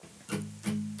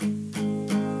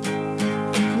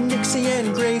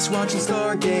and Grace watching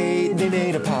Stargate. They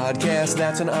made a podcast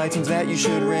that's on iTunes that you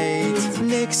should rate.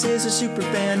 Nix is a super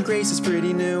fan, Grace is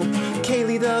pretty new.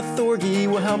 Kaylee the Thorgy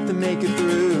will help them make it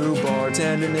through.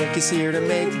 Bartender Nick is here to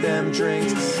make them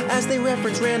drinks as they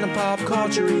reference random pop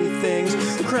culture-y things.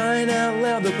 Crying out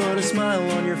loud, they'll put a smile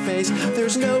on your face.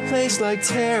 There's no place like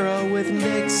Tara with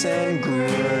Nix and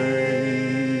Grace.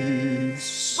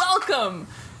 Welcome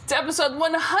to episode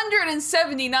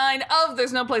 179 of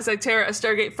There's No Place Like Tara, a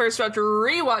Stargate First Watch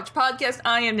Rewatch podcast.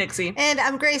 I am Nixie. And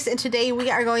I'm Grace, and today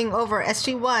we are going over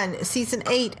SG-1, Season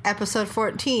 8, Episode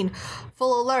 14,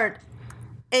 Full Alert,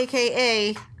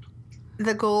 a.k.a.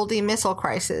 the Goldie Missile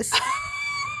Crisis.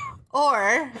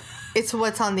 Or, it's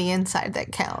what's on the inside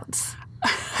that counts.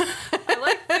 I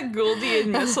like the Goldie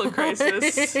Missile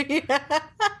Crisis. Yeah.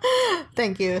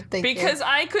 Thank you. Because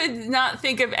I could not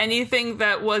think of anything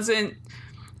that wasn't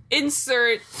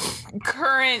insert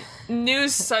current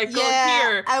news cycle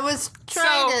here. I was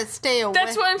trying to stay away.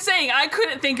 That's what I'm saying. I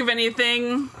couldn't think of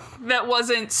anything that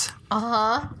wasn't...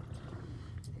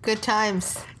 Good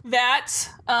times. That.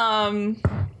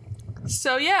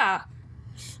 So, yeah.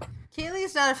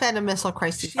 Kaylee's not a fan of Missile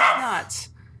Crisis. She's not.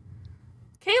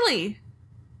 Kaylee,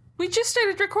 we just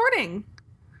started recording.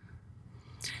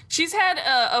 She's had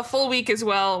a full week as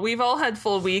well. We've all had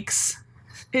full weeks.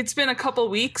 It's been a couple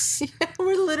weeks.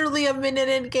 We're literally a minute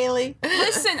in, Kaylee.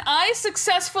 Listen, I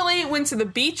successfully went to the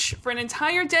beach for an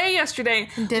entire day yesterday.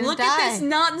 Look at this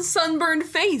not sunburned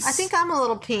face. I think I'm a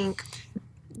little pink.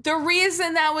 The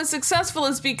reason that was successful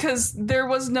is because there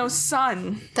was no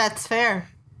sun. That's fair.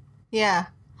 Yeah.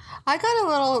 I got a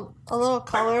little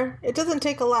color. It doesn't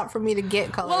take a lot for me to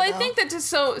get color. Well, I think that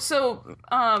just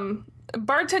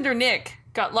bartender Nick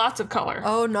got lots of color.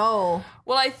 Oh no.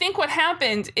 Well, I think what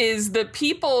happened is the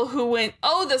people who went,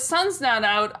 oh, the sun's not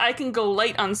out, I can go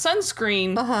light on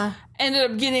sunscreen, ended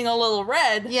up getting a little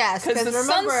red. Yes, because the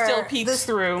sun still peeks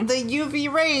through. The UV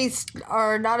rays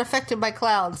are not affected by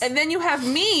clouds. And then you have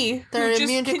me, they're who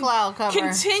immune just to cloud cover.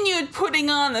 Continued putting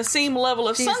on the same level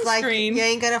of She's sunscreen. like, you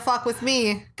ain't gonna fuck with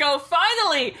me. Go,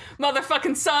 finally,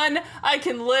 motherfucking sun, I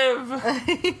can live.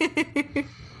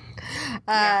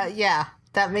 Yeah.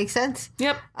 That makes sense.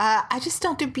 Yep. I just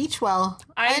don't do beach well.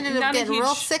 I ended up getting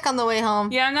real sick on the way home.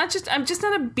 Yeah, I'm just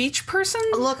not a beach person.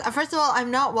 Look, first of all,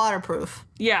 I'm not waterproof.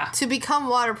 Yeah. To become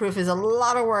waterproof is a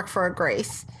lot of work for a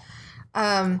Grace.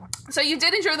 So you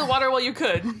did enjoy the water while you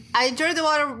could. I enjoyed the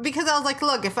water because I was like,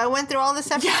 look, if I went through all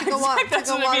this effort to go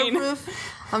waterproof,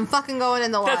 I'm fucking going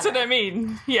in the water. That's what I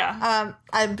mean. Yeah.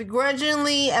 I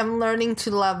begrudgingly am learning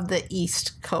to love the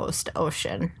East Coast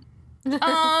Ocean.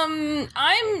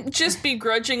 I'm just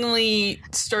begrudgingly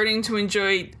starting to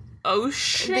enjoy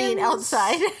ocean. Being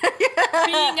outside.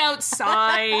 Being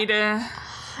outside.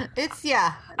 It's,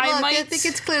 yeah. I think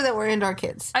it's clear that we're indoor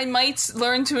kids. I might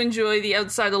learn to enjoy the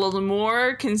outside a little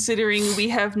more, considering we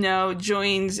have now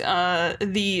joined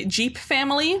the Jeep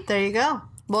family. There you go.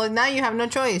 Well, now you have no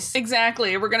choice.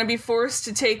 Exactly. We're going to be forced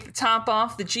to take the top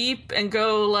off the Jeep and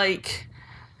go, like,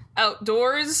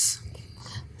 outdoors.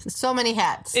 So many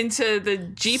hats. Into the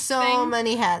Jeep thing. So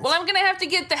many hats. Well, I'm going to have to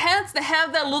get the hats that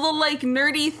have that little, like,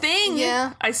 nerdy thing.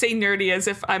 Yeah. I say nerdy as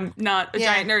if I'm not a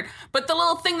giant nerd. But the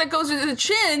little thing that goes into the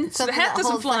chin so the hat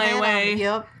doesn't fly away.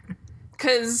 Yep.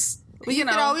 Because, you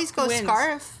could always go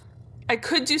scarf. I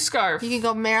could do scarf. You can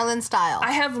go Maryland style.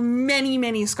 I have many,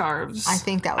 many scarves. I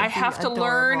think that would be have to adorable.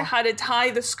 learn how to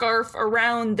tie the scarf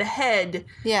around the head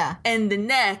and the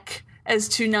neck as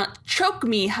to not choke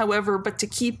me, however, but to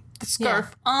keep the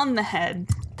scarf on the head.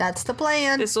 That's the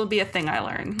plan. This will be a thing I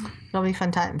learn. It'll be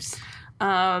fun times.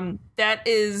 That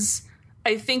is,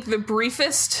 I think, the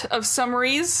briefest of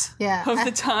summaries of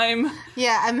the time.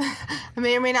 Yeah, I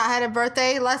may or may not had a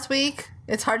birthday last week.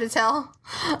 It's hard to tell.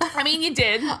 I mean, you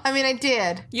did. I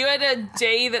did. You had a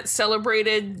day that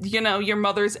celebrated, your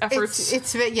mother's efforts.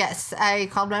 Yes, I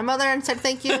called my mother and said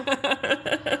thank you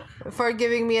for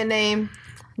giving me a name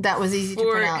that was easy to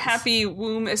pronounce. Happy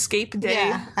Womb Escape Day.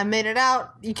 Yeah, I made it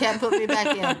out. You can't put me back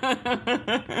in.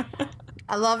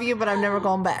 I love you, but I'm never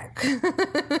going back.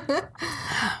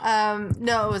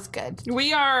 No, it was good.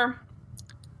 We are...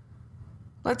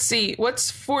 Let's see.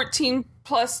 What's 14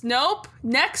 plus? Nope.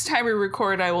 Next time we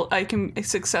record, I can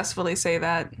successfully say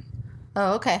that.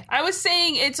 Oh, okay. I was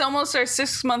saying it's almost our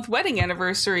 6-month wedding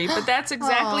anniversary, but that's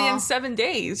exactly in 7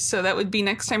 days. So that would be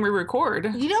next time we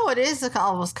record. You know what is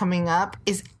almost coming up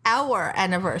is our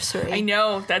anniversary. I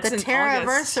know. That's the in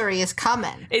Terra-versary is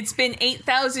coming. It's been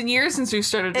 8,000 years since we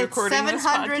started recording this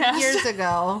podcast. 700 years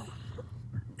ago.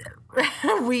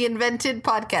 We invented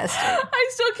podcasting. I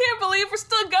still can't believe we're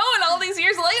still going all these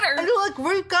years later. And look,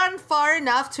 we've gone far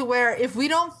enough to where if we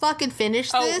don't fucking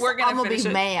finish this, we're I'm gonna gonna finish be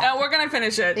it. mad. No, we're gonna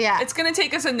finish it. Yeah. It's gonna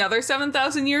take us another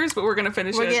 7,000 years, but we're gonna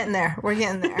finish We're it. getting there. We're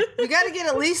getting there. We got to get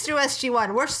at least through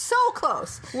SG1. We're so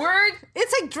close.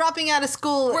 It's like dropping out of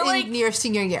school in your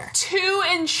senior year. 2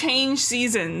 and change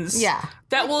seasons. Yeah.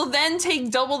 That will then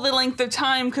take double the length of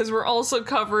time because we're also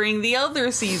covering the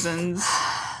other seasons.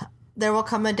 There will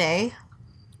come a day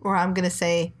where I'm going to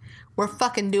say, we're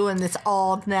fucking doing this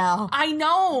all now. I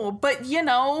know, but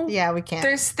Yeah, we can't.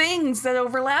 There's things that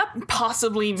overlap.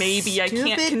 Possibly, maybe. I can't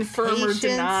Stupid confirm patience. or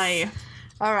deny.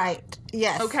 All right.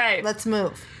 Yes. Okay. Let's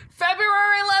move.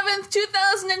 February 11th,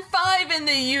 2005 in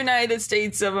the United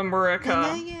States of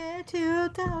America. In the year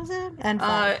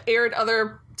 2005. Aired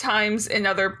other times in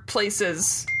other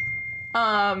places.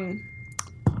 I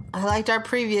liked our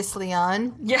previously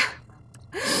on. Yeah.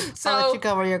 So, I'll let you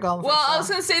go where you're going. Well, I was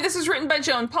going to say this is written by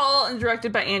Joan Paul and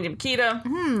directed by Andy Makita.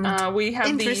 We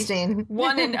have the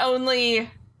one and only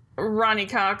Ronnie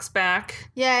Cox back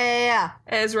Yeah.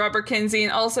 as Robert Kinsey,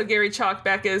 and also Gary Chalk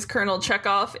back as Colonel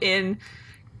Chekhov in,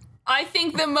 I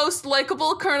think, the most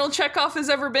likable Colonel Chekhov has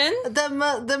ever been.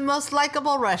 The most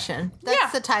likable Russian.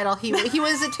 That's the title. He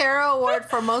was the Tara Award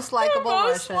for most likable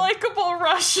Russian. Most likable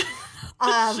Russian.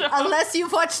 Unless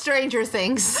you've watched Stranger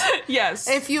Things. Yes.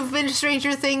 If you've been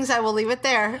Stranger Things, I will leave it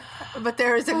there. But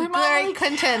there is a great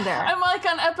contender. I'm like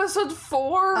on episode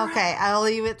 4. Okay, I'll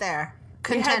leave it there.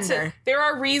 Contender. There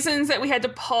are reasons that we had to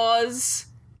pause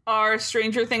our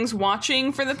Stranger Things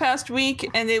watching for the past week,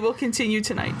 and they will continue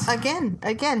tonight.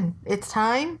 Again, it's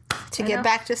time to get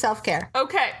back to self-care.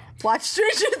 Okay. Watch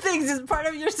Stranger Things as part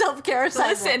of your self-care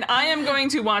assignment. Listen, I am going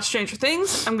to watch Stranger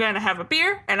Things. I'm going to have a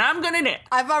beer, and I'm going to knit.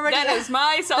 That is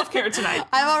my self-care tonight.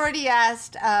 I've already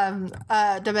asked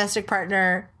domestic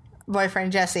partner,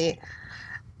 boyfriend Jesse,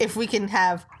 if we can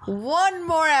have one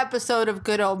more episode of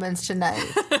Good Omens tonight.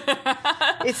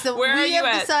 It's the Where are you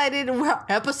at? Decided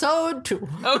episode 2.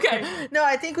 Okay. No,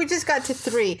 I think we just got to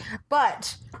 3,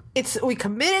 but we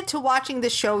committed to watching the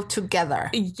show together.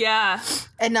 Yeah.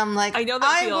 And I'm like, I know that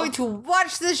I'm feel. going to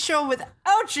watch this show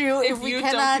without you if we you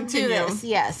cannot don't do continue. this.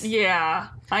 Yes. Yeah.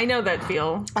 I know that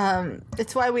feel.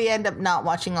 It's why we end up not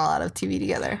watching a lot of TV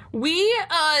together.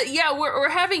 We're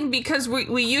having, because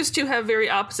we used to have very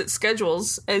opposite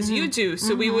schedules as you do,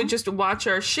 so we would just watch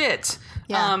our shit.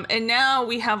 Yeah. And now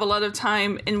we have a lot of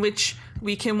time in which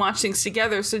we can watch things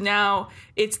together, so now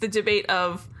it's the debate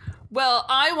of, well,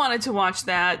 I wanted to watch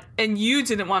that, and you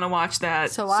didn't want to watch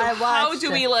that. So I how watched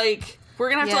do it. we, we're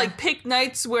gonna have to, pick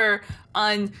nights where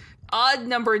on odd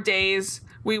number days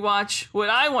we watch what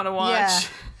I want to watch. Yeah.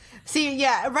 See,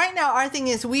 right now our thing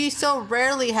is we so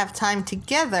rarely have time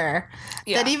together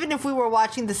that even if we were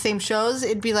watching the same shows,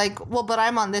 it'd be like, well, but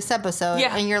I'm on this episode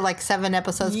and you're like 7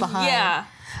 episodes behind. Yeah.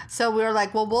 So we were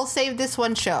like, well, we'll save this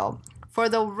one show for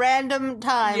the random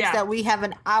times that we have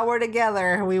an hour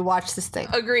together. We watch this thing.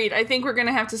 Agreed. I think we're going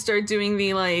to have to start doing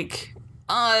the,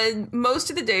 most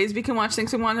of the days we can watch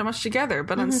things we want to watch together,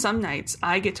 but on some nights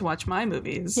I get to watch my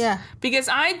movies. Yeah. Because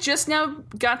I just now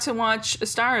got to watch A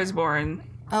Star is Born.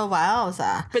 Oh, wow.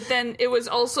 But then it was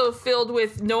also filled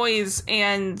with noise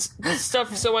and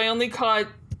stuff, so I only caught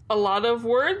a lot of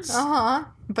words. Uh-huh.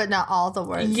 But not all the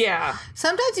words. Yeah.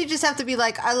 Sometimes you just have to be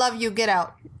like, I love you, get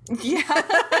out. Yeah.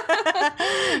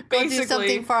 Go do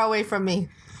something far away from me.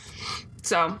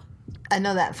 So. I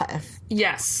know that 5.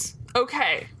 Yes.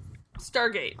 Okay.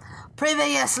 Stargate.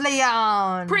 Previously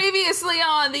on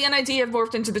the NID have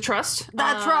morphed into the Trust. The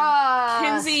Trust.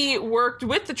 Kinsey worked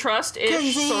with the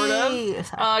Trust-ish, sort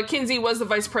of. Kinsey was the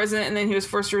vice president, and then he was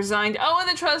forced to resign. Oh, and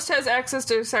the Trust has access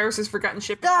to Cyrus's forgotten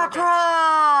ship. The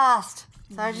Trust.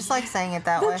 So I just like saying it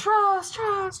that way. Trust.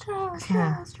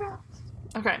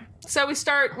 Okay, so we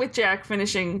start with Jack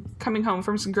coming home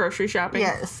from some grocery shopping.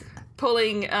 Yes.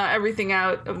 Pulling everything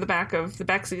out of the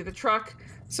backseat of the truck.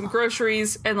 Some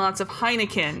groceries and lots of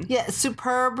Heineken. Yeah,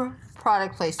 superb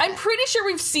product placement. I'm pretty sure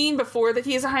we've seen before that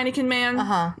he is a Heineken man.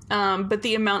 But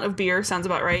the amount of beer sounds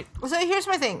about right. So here's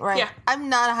my thing, right? Yeah. I'm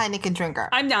not a Heineken drinker.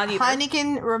 I'm not either.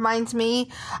 Heineken reminds me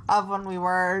of when we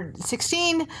were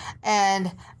 16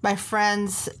 and my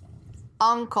friend's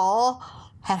uncle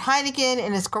had Heineken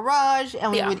in his garage,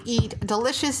 and we would eat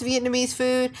delicious Vietnamese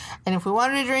food, and if we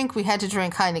wanted to drink, we had to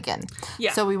drink Heineken.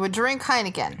 Yeah. So we would drink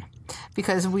Heineken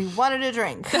because we wanted to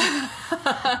drink.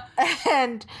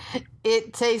 And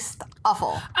it tastes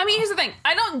awful. I mean, here's the thing.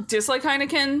 I don't dislike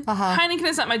Heineken. Heineken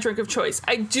is not my drink of choice.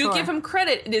 I do give him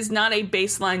credit. It is not a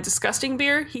baseline disgusting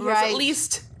beer. He has at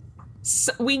least...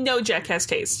 We know Jack has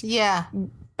taste. Yeah.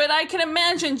 But I can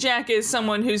imagine Jack is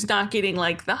someone who's not getting,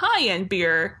 the high-end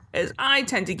beer as I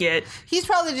tend to get. He's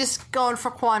probably just going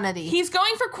for quantity. He's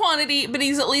going for quantity, but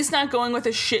he's at least not going with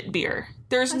a shit beer.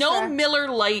 There's no fair. Miller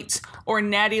Lite or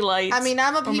Natty Light. I mean,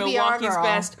 I'm a or PBR Milwaukee's girl,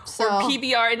 Best so- or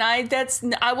PBR,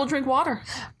 and I will drink water.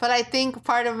 But I think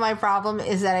part of my problem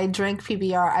is that I drink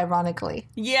PBR ironically.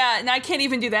 Yeah, and I can't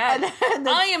even do that. And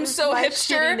I am so my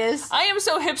hipster. shittiness. I am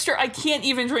so hipster. I can't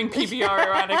even drink PBR.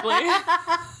 Ironically,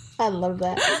 I love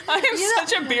that. I am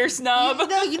such a beer snob.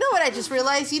 You know what I just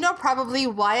realized? You know probably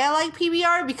why I like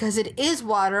PBR? Because it is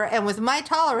water, and with my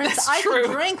tolerance, That's I true.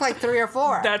 can drink like 3 or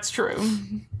 4. That's true.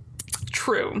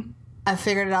 True. I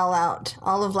figured it all out.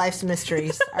 All of life's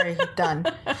mysteries are done.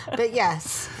 But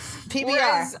yes, PBR.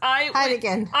 Whereas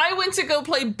Heineken. I went to go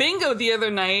play bingo the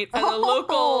other night at a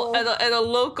local at a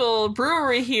local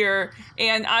brewery here,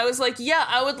 and I was like, yeah,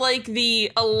 I would like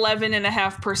the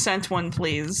 11.5% one,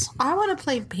 please. I want to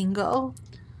play bingo.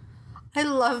 I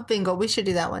love bingo. We should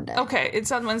do that one day. Okay,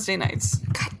 it's on Wednesday nights.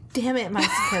 God damn it, my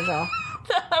schedule.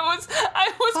 I was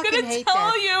Fucking gonna hate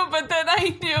tell this. you, but then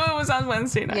I knew it was on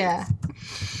Wednesday nights. Yeah.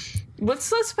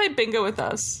 Let's play bingo with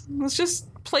us. Let's just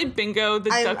play bingo. The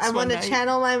Ducks I one want to night.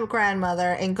 channel my grandmother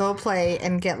and go play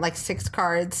and get like 6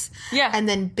 cards. Yeah. And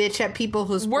then bitch at people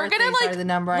whose We're birthdays gonna are the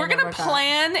number we're I gonna never got.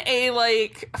 plan a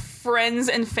like friends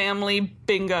and family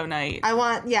bingo night. I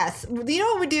want, yes. You know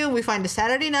what we do? We find a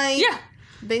Saturday night. Yeah.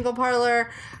 Bingo parlor,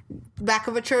 back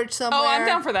of a church somewhere. Oh, I'm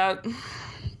down for that.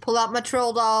 Pull out my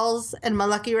troll dolls and my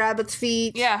lucky rabbit's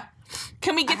feet. Yeah.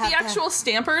 Can we get have the to actual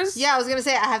stampers? Yeah, I was gonna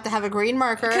say I have to have a green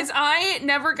marker. Because I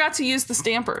never got to use the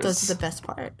stampers. Those are the best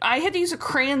part. I had to use a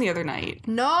crayon the other night.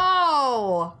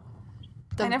 No.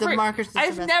 The markers. is the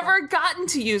I've best never part. gotten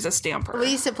to use a stamper.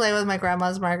 We used to play with my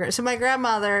grandma's marker. So my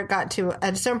grandmother got to,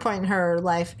 at a certain point in her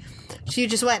life, she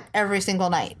just went every single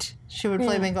night. She would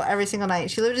play bingo every single night.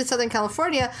 She lived in Southern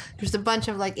California. There's a bunch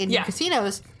of like Indian Yeah.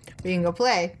 casinos where you can go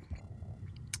play.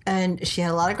 And she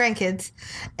had a lot of grandkids.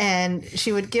 And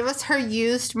she would give us her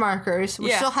used markers,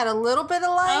 which Yeah. still had a little bit of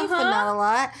life, but not a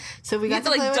lot. So we got had to,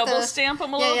 to play like, with double those. stamp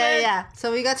 'em a yeah, little yeah, bit? Yeah,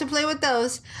 so we got to play with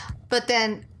those. But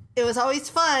then it was always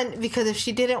fun because if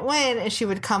she didn't win and she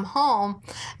would come home,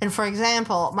 and for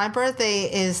example, my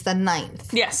birthday is the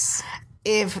 9th. Yes.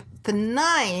 If the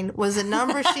 9 was a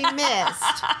number she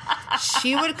missed,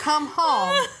 she would come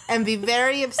home and be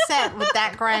very upset with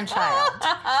that grandchild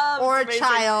or amazing.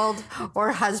 child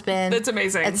or husband. That's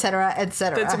amazing. Et cetera, et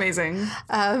cetera. That's amazing.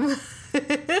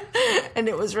 And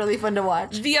it was really fun to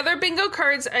watch. The other bingo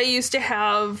cards I used to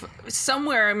have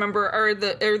somewhere, I remember, are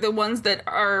the ones that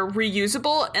are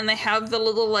reusable, and they have the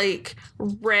little like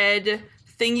red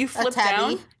thing you flip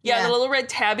tabby? down. Yeah, Yeah. the little red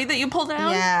tabby that you pull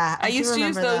down. Yeah. I do used to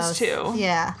use remember those too.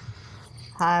 Yeah.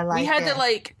 I like We had it. to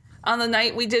like on the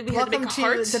night we had to Welcome make a to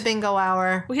heart. the bingo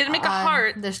hour. We had to make a on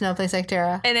heart. There's no place like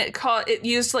Tara. And it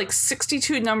used like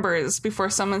 62 numbers before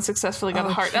someone successfully got Oh,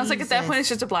 a heart. And I was like, at that Jesus. point, it's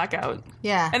just a blackout.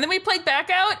 Yeah. And then we played back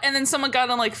out, and then someone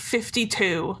got on like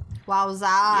 52. Wowza.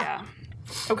 Yeah.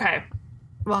 Okay.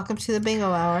 Welcome to the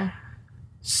bingo hour.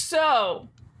 So,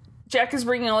 Jack is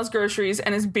bringing all his groceries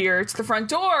and his beer to the front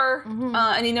door,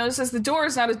 and he notices the door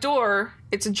is not a door,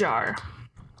 it's a jar.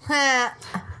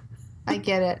 I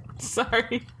get it.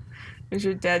 Sorry. There's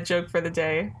your dad joke for the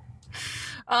day.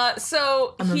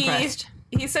 So I'm impressed.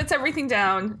 he sets everything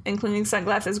down, including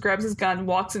sunglasses, grabs his gun,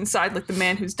 walks inside like the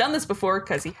man who's done this before,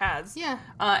 because he has. Yeah.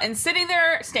 And standing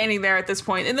there at this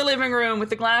point in the living room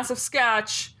with a glass of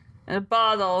scotch and a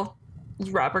bottle is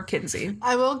Robert Kinsey.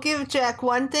 I will give Jack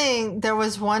one thing. There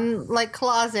was one like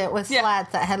closet with Yeah.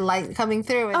 slats that had light coming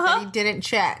through it that he didn't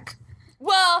check.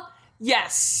 Well,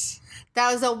 yes. That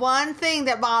was the one thing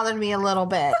that bothered me a little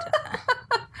bit.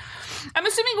 I'm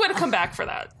assuming we're going to come back for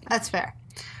that. That's fair.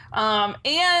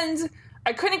 And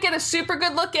I couldn't get a super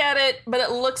good look at it, but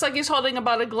it looks like he's holding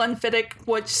about a Glenfiddich,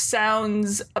 which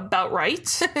sounds about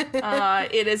right.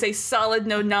 It is a solid,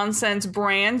 no-nonsense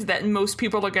brand that most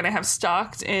people are going to have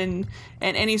stocked in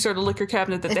any sort of liquor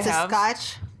cabinet that It's they a have.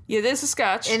 scotch. Yeah, it is a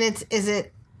scotch. And is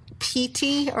it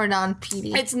peaty or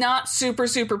non-peaty? It's not super,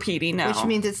 super peaty, no. Which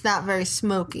means it's not very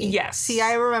smoky. Yes. See,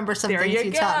 I remember some there things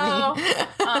you taught me.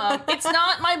 go. It's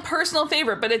not my personal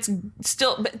favorite, but it's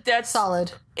still... But that's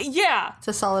Solid. Yeah. It's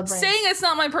a solid brand. Saying it's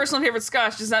not my personal favorite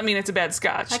scotch does not mean it's a bad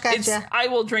scotch. I gotcha. I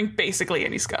will drink basically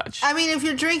any scotch. I mean, if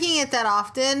you're drinking it that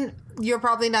often, you're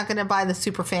probably not going to buy the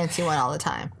super fancy one all the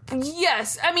time.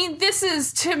 Yes. I mean, this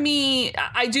is, to me,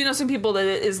 I do know some people that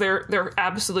it is their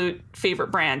absolute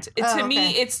favorite brand. To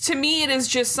me, it is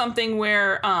just something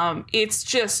where it's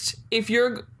just, if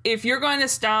you're going to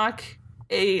stock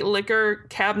a liquor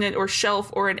cabinet or shelf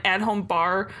or an at-home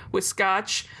bar with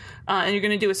scotch, and you're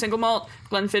going to do a single malt,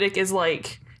 Glenfiddich is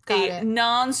like Got a it.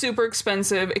 non-super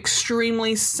expensive,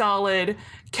 extremely solid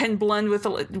can blend with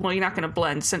well, you're not going to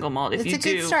blend single malt. If It's you a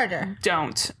good do, starter.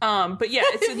 don't. But yeah,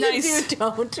 it's a nice. You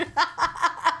don't.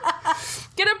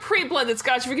 Get a pre-blended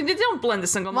scotch. If you can, don't blend the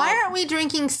single malt. Why aren't we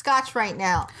drinking scotch right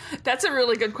now? That's a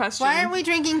really good question. Why aren't we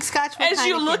drinking scotch with As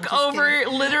you Heineken? look Just over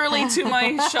kidding. literally to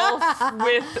my shelf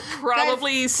with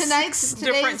probably Guys, six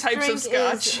different today's types of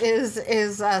drink scotch.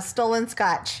 is stolen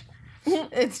scotch.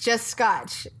 It's just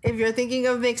scotch. If you're thinking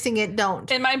of mixing it, don't.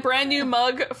 In my brand new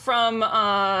mug from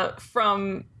Mud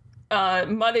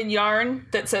and Yarn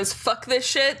that says "fuck this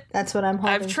shit." That's what I'm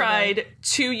holding. I've tried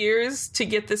 2 years to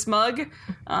get this mug.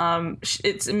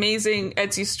 It's amazing.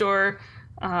 Etsy store.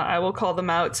 I will call them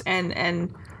out and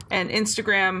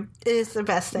Instagram. It is the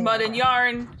best thing. Mud ever. and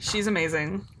Yarn. She's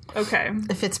amazing. Okay,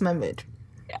 It fits my mood.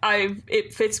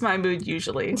 it fits my mood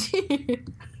usually.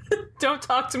 Don't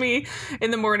talk to me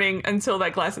in the morning until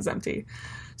that glass is empty.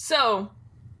 So,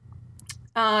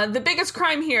 the biggest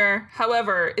crime here,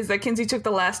 however, is that Kinsey took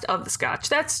the last of the scotch.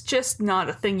 That's just not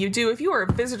a thing you do. If you are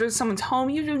a visitor to someone's home,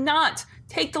 you do not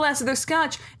take the last of their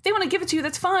scotch. If they want to give it to you,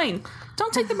 that's fine.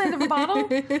 Don't take the end of a bottle.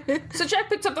 So Jack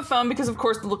picks up the phone because, of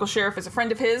course, the local sheriff is a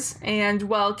friend of his. And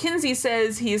while Kinsey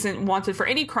says he isn't wanted for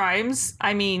any crimes,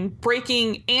 I mean,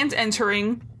 breaking and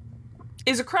entering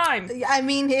is a crime. I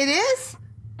mean, it is.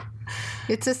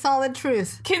 It's a solid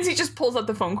truth. Kinsey just pulls out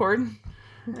the phone cord. And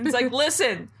it's like,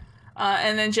 listen.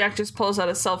 And then Jack just pulls out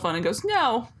his cell phone and goes,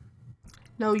 no.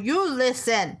 No, you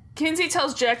listen. Kinsey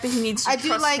tells Jack that he needs to I trust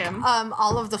do like him.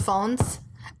 all of the phones.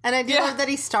 And I do Yeah. love that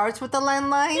he starts with the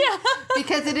landline. Yeah.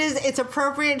 Because it's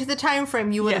appropriate to the time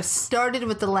frame. You would have Yes. started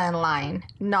with the landline,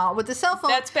 not with the cell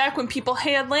phone. That's back when people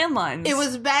had landlines. It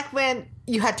was back when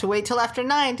you had to wait till after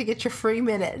 9 to get your free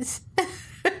minutes.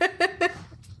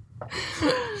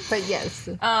 But yes.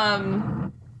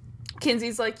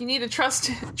 Kinsey's like, you need to trust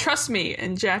me.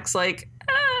 And Jack's like,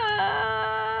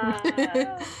 ah.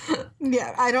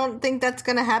 Yeah, I don't think that's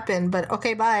going to happen, but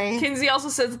okay, bye. Kinsey also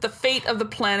says that the fate of the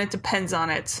planet depends on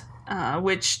it,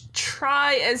 which,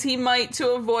 try as he might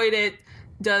to avoid it,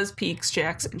 does piques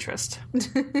Jack's interest.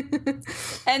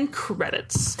 And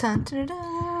credits. Dun, dun,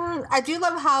 dun. I do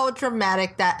love how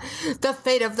dramatic that the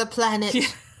fate of the planet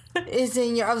is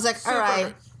in your... I was like, all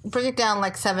right, bring it down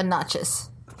like 7 notches.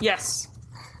 Yes.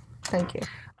 Thank you.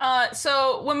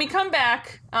 So when we come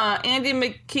back, Andy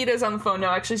Makita's on the phone. No,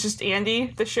 actually it's just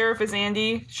Andy. The sheriff is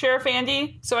Andy. Sheriff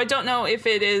Andy. So I don't know if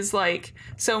it is like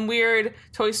some weird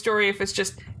Toy Story, if it's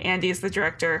just Andy is the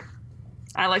director.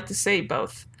 I like to say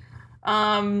both.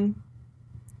 But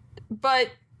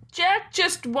Jack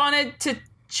just wanted to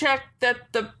check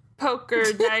that the poker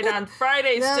night on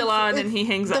Friday is still on, and he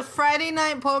hangs The up. Friday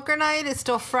night poker night is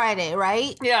still Friday,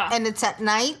 right? Yeah. And it's at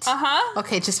night? Uh-huh.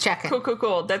 Okay, just checking.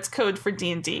 Cool. That's code for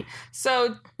D&D.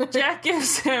 So Jack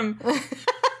gives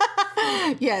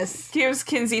Yes.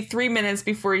 Kinsey 3 minutes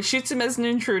before he shoots him as an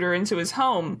intruder into his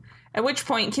home. At which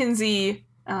point Kinsey,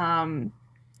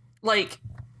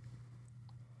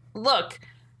 look,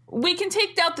 we can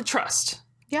take out the trust.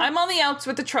 Yeah. I'm on the outs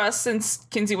with the trust since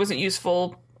Kinsey wasn't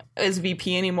useful as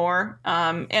VP anymore.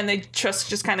 And the trust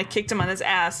just kind of kicked him on his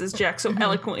ass, as Jack so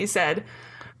eloquently said.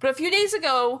 But a few days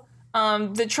ago,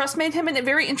 the trust made him a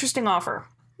very interesting offer.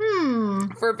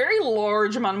 For a very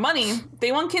large amount of money,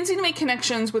 they want Kinsey to make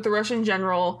connections with the Russian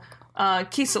general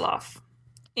Kiselov.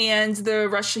 And he's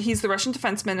the Russian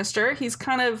defense minister. He's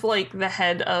kind of like the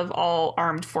head of all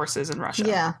armed forces in Russia.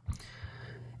 Yeah.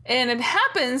 And it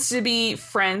happens to be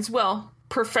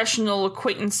professional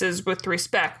acquaintances with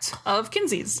respect of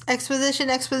Kinsey's. Exposition.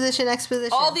 All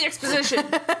the exposition.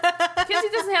 Kinsey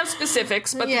doesn't have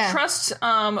specifics, but Yeah. the trust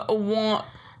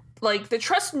the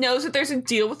trust knows that there's a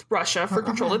deal with Russia for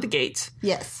control of the gate.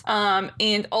 Yes.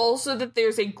 And also that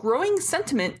there's a growing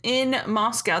sentiment in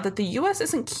Moscow that the U.S.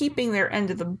 isn't keeping their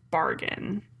end of the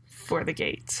bargain for the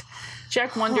gate.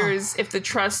 Jack wonders if the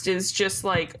trust is just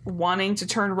like wanting to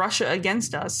turn Russia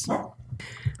against us.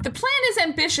 The plan is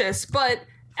ambitious, but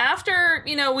after,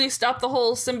 we stop the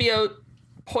whole symbiote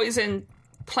poison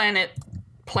planet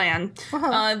plan,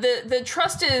 the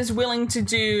trust is willing to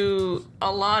do a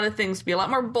lot of things, to be a lot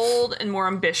more bold and more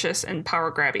ambitious and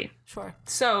power grabby. Sure.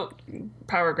 So,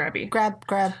 power grabby. Grab.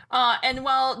 And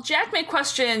while Jack may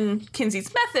question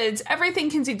Kinsey's methods, everything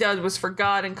Kinsey did was for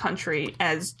God and country,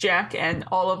 as Jack and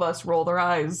all of us roll their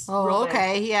eyes. Oh, Roll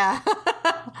okay, yeah.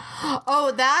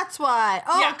 Oh, that's why.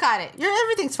 Oh, Yeah. got it.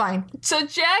 Everything's fine. So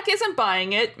Jack isn't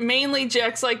buying it. Mainly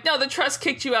Jack's like, no, the trust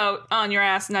kicked you out on your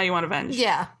ass, now you want revenge.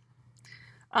 Yeah.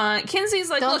 Kinsey's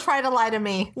like, Don't look, try to lie to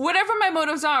me. whatever my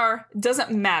motives are,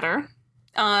 doesn't matter.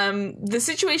 The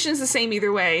situation is the same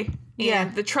either way. And Yeah.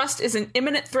 the trust is an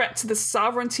imminent threat to the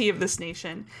sovereignty of this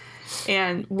nation.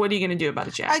 And what are you going to do about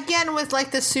it, Jack? Again, with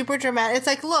like the super dramatic, it's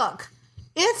like, look,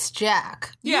 it's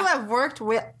Jack. Yeah. You have worked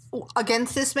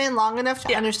against this man long enough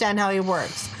to understand how he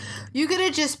works. You could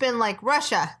have just been like,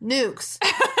 Russia, nukes.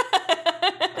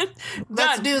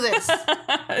 Let's Done. do this.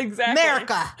 Exactly.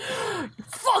 America.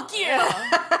 Fuck yeah!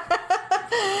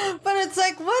 But it's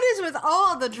like, what is with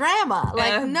all the drama?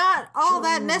 Like, not all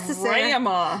that necessary.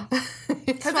 Drama. It's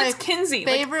Because my it's Kinsey.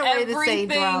 favorite like, way to say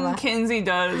drama. Everything Kinsey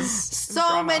does. So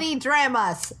drama. many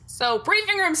dramas. So,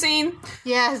 briefing room scene.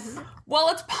 Yes. While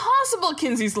it's possible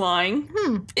Kinsey's lying,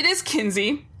 it is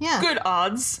Kinsey. Yeah. Good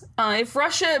odds. If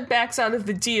Russia backs out of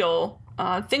the deal,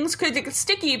 things could get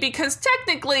sticky because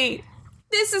technically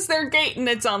this is their gate and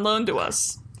it's on loan to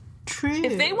us. True.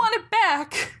 If they want it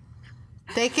back,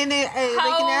 they can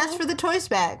ask for the toys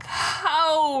back.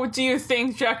 how do you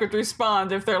think Jack would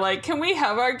respond if they're like, can we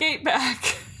have our gate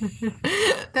back?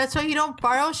 That's why you don't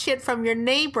borrow shit from your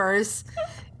neighbors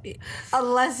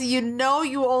unless you know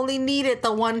you only need it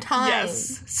the one time.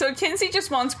 Yes. So Kinsey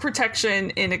just wants protection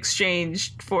in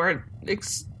exchange for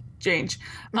exchange.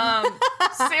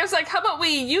 Sam's like, how about we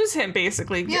use him,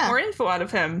 basically? Get Yeah. more info out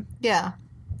of him. Yeah.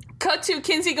 Cut to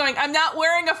Kinsey going, I'm not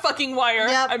wearing a fucking wire.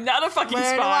 Yep. I'm not a fucking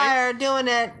Wearing a spy. wire, doing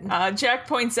it. Jack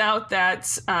points out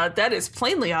that that is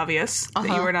plainly obvious that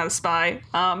you are not a spy.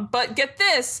 But get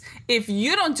this, if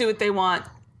you don't do what they want,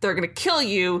 they're going to kill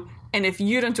you. And if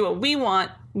you don't do what we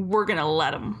want, we're going to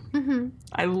let them. Mm-hmm.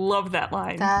 I love that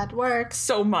line. That works.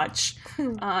 So much.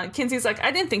 Kinsey's like,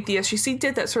 I didn't think the SGC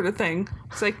did that sort of thing.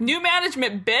 It's like, new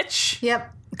management, bitch.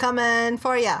 Yep. Coming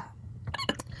for ya.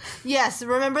 Yes,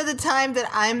 remember the time that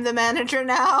I'm the manager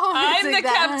now? I'm It's the like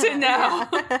captain now.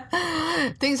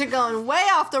 Yeah. Things are going way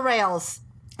off the rails.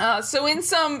 So in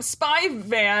some spy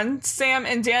van, Sam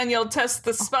and Daniel test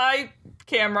the spy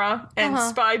camera and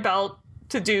spy belt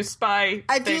to do spy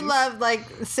I do things. love, like,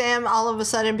 Sam all of a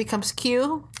sudden becomes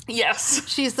Q. Yes.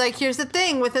 She's like, here's a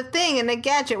thing with a thing and a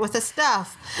gadget with a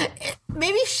stuff.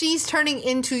 Maybe she's turning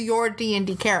into your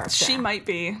D&D character. She might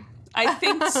be. I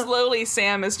think slowly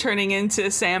Sam is turning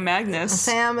into Sam Magnus.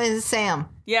 Sam is Sam.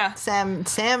 Yeah. Sam.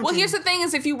 Well, here's the thing: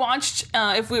 is if you watched,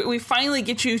 if we finally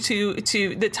get you to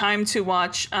the time to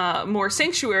watch more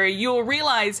Sanctuary, you'll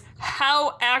realize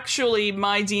how actually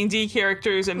my D&D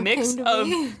character is a mix came to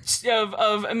me.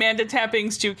 of Amanda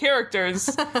Tapping's two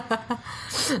characters.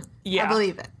 Yeah, I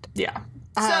believe it. Yeah.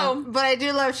 So, But I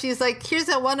do love, she's like, here's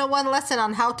a 101 lesson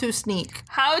on how to sneak.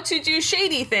 how to do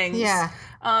shady things. Yeah.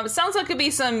 It sounds like it could be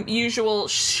some usual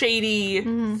shady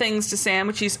things to Sam,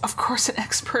 which he's, of course, an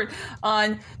expert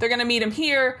on. They're going to meet him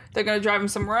here. They're going to drive him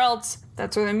somewhere else.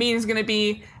 That's where the meeting's going to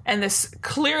be. And this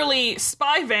clearly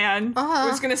spy van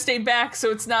is going to stay back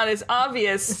so it's not as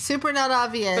obvious. Super not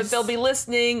obvious. But they'll be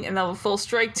listening, and they'll have a full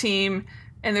strike team.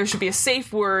 And there should be a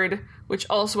safe word, which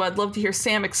also I'd love to hear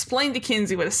Sam explain to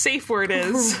Kinsey what a safe word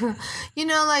is. You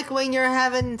know, like when you're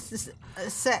having,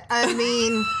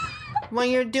 when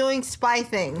you're doing spy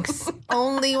things.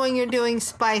 Only when you're doing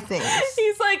spy things.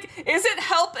 He's like, is it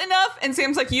help enough? And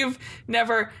Sam's like, you've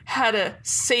never had a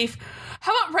safe.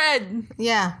 How about red?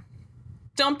 Yeah.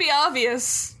 Don't be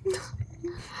obvious.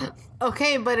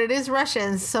 Okay, but it is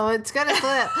Russian, so it's gonna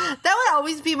flip. That would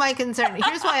always be my concern.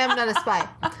 Here's why I'm not a spy.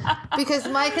 Because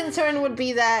my concern would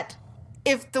be that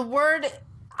if the word,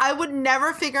 I would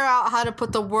never figure out how to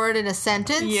put the word in a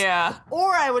sentence. Yeah.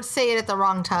 Or I would say it at the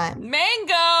wrong time.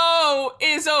 Mango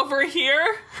is over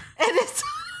here. And it's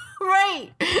right.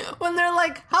 When they're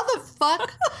like, how the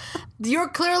fuck? You're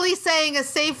clearly saying a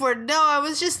safe word. No, I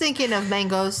was just thinking of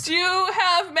mangoes. Do you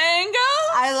have mango?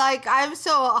 I'm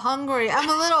so hungry. I'm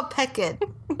a little pecked. I'm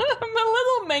a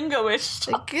little mango-ish.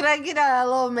 Could I get a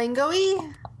little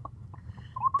mango-y?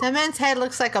 That man's head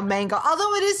looks like a mango.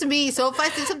 Although it is me, so if I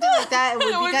did something like that, it would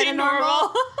be kind of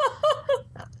normal.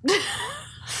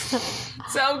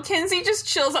 So Kinsey just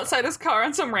chills outside his car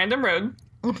on some random road.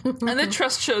 And the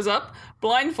trust shows up,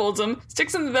 blindfolds him,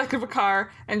 sticks him in the back of a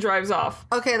car, and drives off.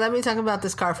 Okay, let me talk about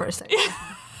this car for a second.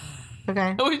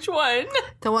 Okay? Which one?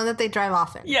 The one that they drive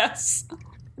off in. Yes.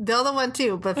 The other one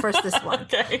too, but first this one.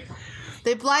 Okay.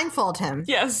 They blindfold him.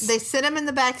 Yes. They sit him in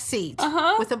the back seat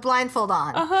with a blindfold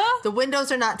on. The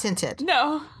windows are not tinted.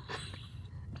 No.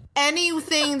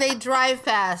 Anything they drive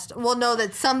past will know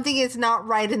that something is not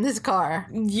right in this car.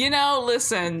 You know,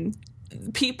 listen,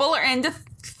 people are into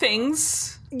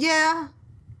things. Yeah.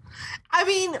 I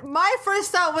mean, my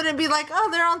first thought wouldn't be like, oh,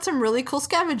 they're on some really cool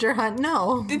scavenger hunt.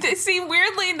 No. See,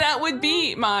 weirdly, that would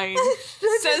be mine.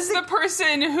 Says the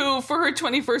person who, for her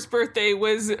 21st birthday,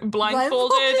 was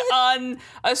blindfolded on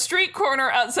a street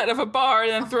corner outside of a bar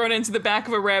and then thrown into the back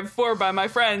of a RAV4 by my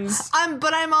friends.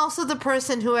 But I'm also the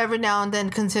person who every now and then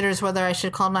considers whether I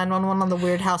should call 911 on the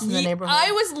weird house in the neighborhood.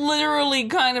 I was literally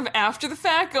kind of after the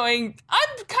fact going,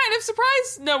 I'm kind of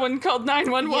surprised no one called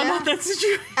 911 on that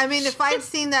situation. I mean, if I'd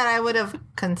seen that, I would have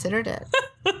considered it.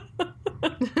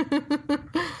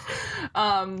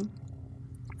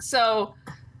 So,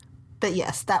 but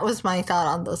yes, that was my thought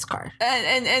on those cars.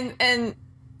 And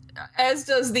as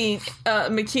does the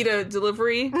Makita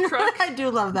delivery truck. I do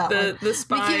love that one. The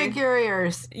spy. Makita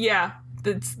Couriers. Yeah,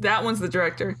 that one's the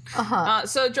director.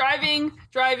 So driving,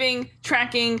 tracking,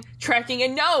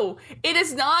 and no, it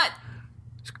is not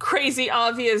crazy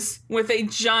obvious with a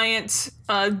giant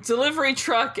delivery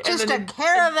truck just and then a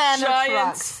caravan of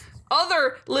trucks.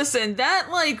 Listen, that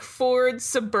like Ford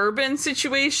Suburban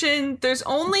situation, there's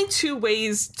only two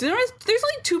ways. There's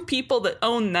only two people that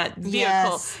own that vehicle.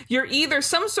 Yes. You're either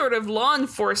some sort of law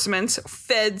enforcement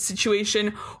Fed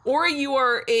situation, or you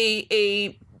are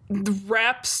a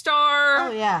rap star.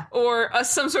 Oh, yeah. Or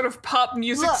some sort of pop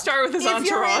music star with his entourage. If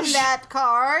you're in that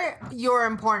car, you're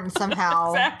important somehow.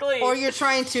 Exactly. Or you're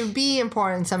trying to be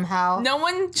important somehow.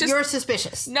 You're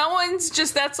suspicious. No one's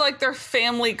just, that's like their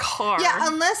family car. Yeah,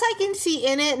 unless I can see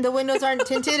in it and the windows aren't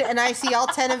tinted and I see all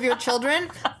 10 of your children,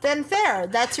 then fair.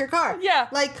 That's your car. Yeah.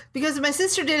 Like, because my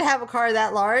sister did have a car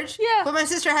that large. Yeah. But my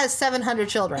sister has 700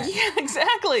 children. Yeah,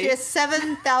 exactly. She has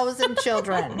 7,000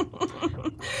 children.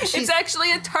 It's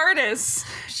actually a TARDIS.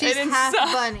 She's half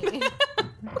bunny.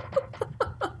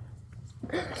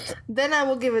 Then I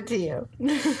will give it to you.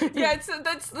 Yeah,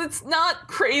 that's not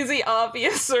crazy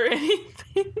obvious or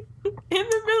anything. In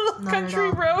the middle of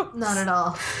country roads. Not at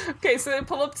all. Okay, so they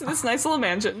pull up to this nice little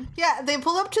mansion. Yeah, they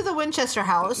pull up to the Winchester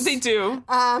house. They do.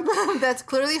 That's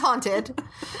clearly haunted.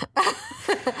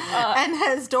 And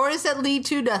has doors that lead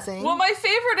to nothing. Well, my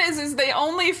favorite is they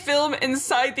only film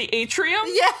inside the atrium.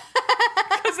 Yeah.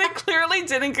 Because they clearly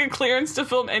didn't get clearance to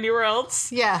film anywhere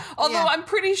else. Yeah. Although I'm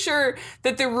pretty sure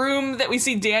that the room that we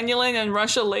see Daniel in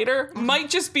Russia later might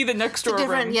just be the next door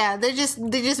room. Yeah, they just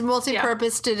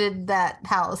multi-purposed it in that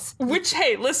house. Which,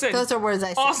 hey, listen. Those are words I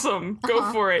say. Awesome. Go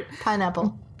for it.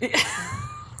 Pineapple.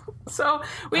 So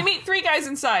we meet three guys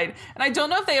inside, and I don't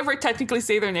know if they ever technically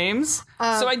say their names.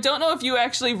 So I don't know if you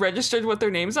actually registered what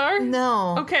their names are.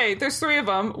 No. Okay, there's three of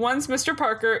them. One's Mr.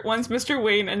 Parker, one's Mr.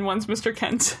 Wayne, and one's Mr.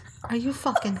 Kent. Are you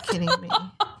fucking kidding me?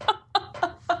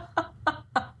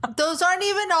 Those aren't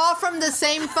even all from the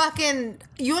same fucking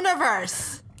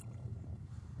universe.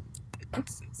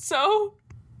 So?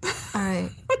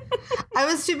 Alright. I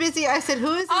was too busy. I said,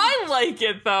 who is this? I like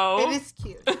it, though. It is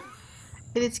cute.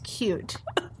 It is cute.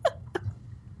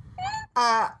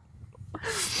 I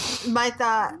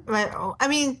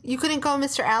mean, you couldn't go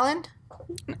Mr. Allen?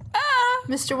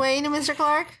 Mr. Wayne and Mr.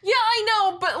 Clark? Yeah, I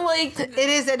know, but like... It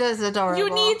is adorable.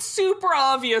 You need super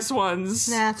obvious ones.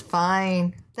 That's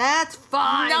fine.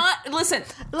 Listen.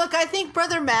 Look, I think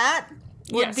Brother Matt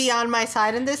would be on my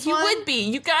side in this one. You would be.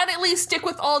 You gotta at least stick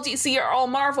with all DC or all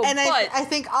Marvel, and but... I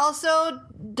think also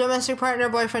domestic partner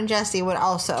boyfriend Jesse would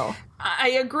also.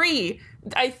 I agree.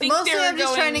 I think mostly I'm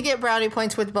just trying to get brownie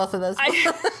points with both of those.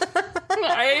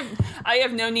 I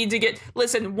have no need to get...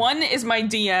 Listen, one is my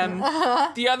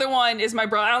DM. The other one is my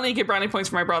brother. I don't need to get brownie points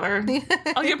for my brother.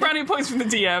 I'll get brownie points from the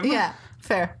DM. Yeah,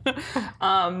 fair.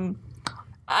 I'm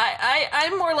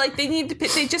more like they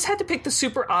just had to pick the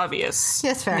super obvious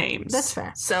names. That's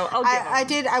fair. So I'll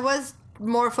give I was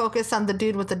more focused on the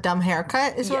dude with the dumb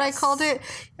haircut is what I called it.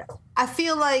 I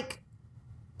feel like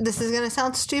this is going to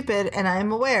sound stupid, and I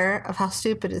am aware of how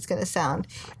stupid it's going to sound.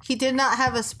 He did not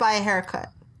have a spy haircut.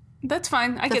 That's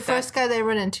fine. I get that. The first guy they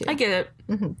run into. I get it.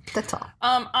 Mm-hmm. That's all.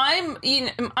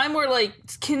 I'm more like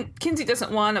Kinsey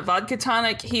doesn't want a vodka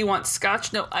tonic. He wants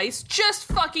scotch, no ice. Just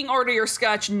fucking order your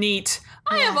scotch neat.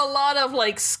 I have a lot of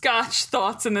like scotch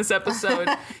thoughts in this episode.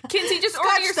 Kinsey, just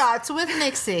order your thoughts with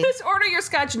Nixie. Just order your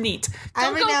scotch neat.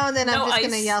 Every now and then I'm just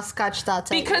going to yell scotch thoughts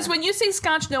at you. Because when you say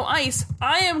scotch, no ice,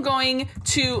 I am going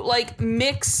to like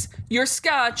mix your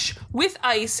scotch with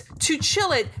ice to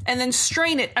chill it and then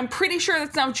strain it. I'm pretty sure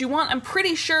that's not what you want. I'm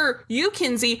pretty sure you,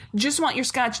 Kinsey, just want your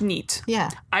scotch neat. Yeah.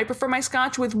 I prefer my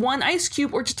scotch with one ice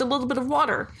cube or just a little bit of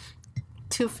water.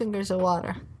 2 fingers of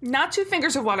water. Not 2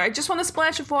 fingers of water. I just want a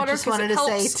splash of water. I just wanted to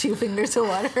say 2 fingers of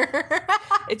water.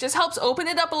 It just helps open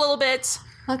it up a little bit.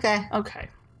 Okay.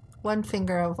 1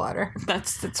 finger of water.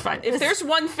 That's fine. If there's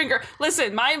 1 finger...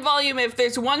 Listen, my volume, if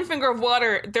there's 1 finger of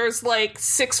water, there's like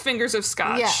 6 fingers of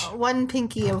scotch. Yeah, 1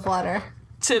 pinky of water.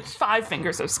 To 5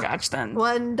 fingers of scotch, then.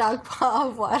 1 dog paw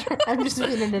of water. I'm just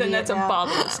being an idiot. Then that's a now.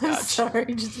 bottle of I'm scotch.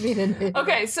 sorry, just being an idiot.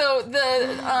 Okay, so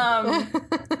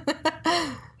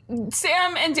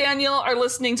Sam and Daniel are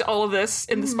listening to all of this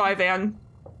in the spy van.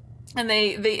 And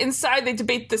they inside they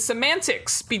debate the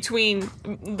semantics between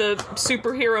the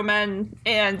superhero men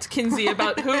and Kinsey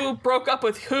about who broke up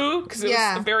with who, because it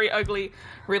was a very ugly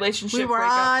relationship. We were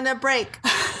breakup. on a break.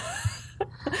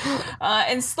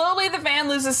 And slowly the van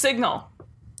loses signal.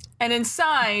 And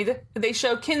inside they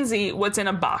show Kinsey what's in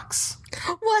a box.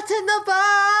 What's in the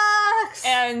box?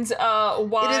 And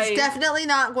why It is definitely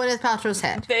not Gwyneth Paltrow's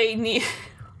head. they need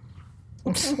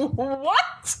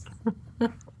what?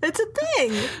 It's a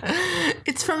thing.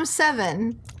 It's from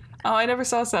 7. Oh, I never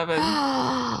saw 7.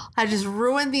 I just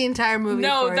ruined the entire movie.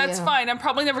 No, for that's you. fine. I'm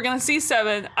probably never going to see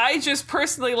 7. I just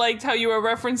personally liked how you were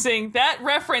referencing that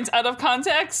reference out of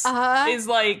context is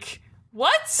like,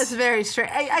 what? It's very strange.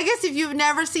 I guess if you've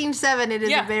never seen 7, it is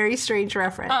Yeah. a very strange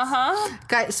reference.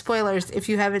 Guys, spoilers if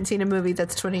you haven't seen a movie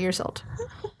that's 20 years old.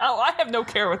 Oh, I have no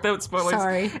care without spoilers.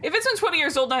 Sorry. If it's been 20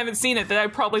 years old and I haven't seen it, then I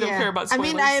probably don't care about spoilers.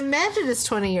 I mean, I imagine it's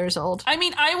 20 years old. I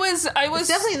was It's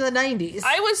definitely in the 90s.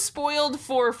 I was spoiled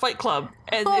for Fight Club,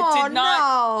 and oh, it did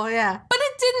not. no. Yeah. But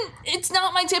it didn't. It's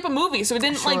not my type of movie, so it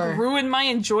didn't Sure. like ruin my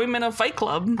enjoyment of Fight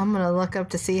Club. I'm going to look up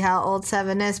to see how old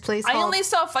 7 is. Please I hold. only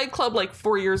saw Fight Club like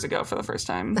 4 years ago for the first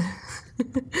time.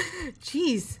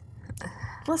 Jeez.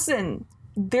 Listen,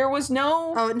 there was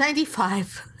no. Oh,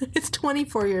 95. It's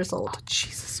 24 years old.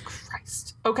 Jesus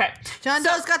Christ. Okay. John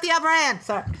Doe's got the upper hand.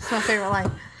 Sorry. It's my favorite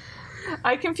line.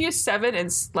 I confused 7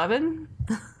 and 11.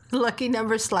 Lucky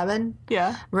number 11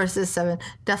 Yeah. versus 7.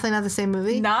 Definitely not the same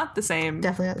movie. Not the same.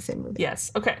 Definitely not the same movie.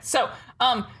 Yes. Okay. So,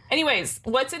 anyways,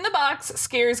 what's in the box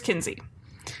scares Kinsey.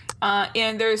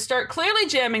 And they start clearly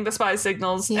jamming the spy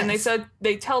signals, and Yes.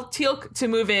 they tell Teal'c to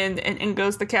move in, and in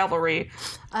goes the cavalry.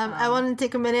 I want to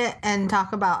take a minute and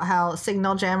talk about how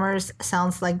signal jammers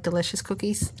sounds like delicious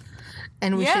cookies.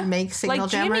 And we should make signal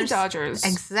like jammers. Jammy Dodgers.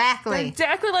 Exactly.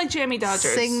 Exactly like Jammy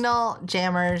Dodgers. Signal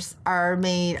jammers are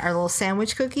little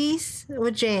sandwich cookies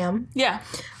with jam. Yeah.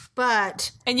 But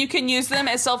And you can use them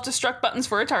as self-destruct buttons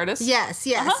for a TARDIS. yes.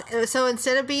 Uh-huh. So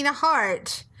instead of being a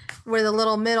heart where the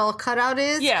little middle cutout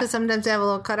is, Yeah. because sometimes they have a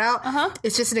little cutout,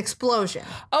 it's just an explosion.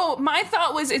 Oh, my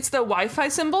thought was it's the Wi-Fi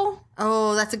symbol.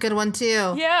 Oh, that's a good one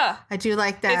too. Yeah. I do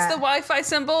like that. It's the Wi-Fi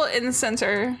symbol in the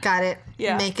center. Got it.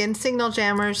 Yeah. Making signal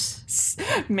jammers.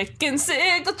 Making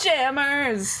signal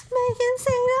jammers. Making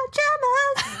signal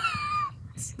jammers.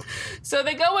 So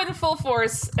they go in full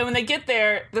force, and when they get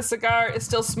there, the cigar is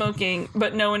still smoking,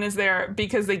 but no one is there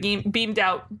because they beamed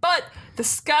out. But the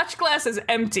scotch glass is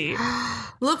empty.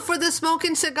 Look for the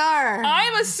smoking cigar.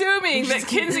 I'm assuming that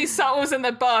Kinsey saw what was in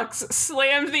the box,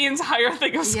 slammed the entire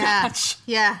thing of Yeah. scotch.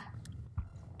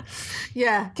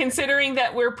 Yeah. Considering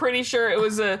that we're pretty sure it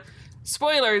was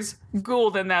spoilers,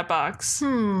 Gould in that box.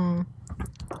 I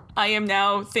am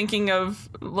now thinking of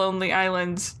Lonely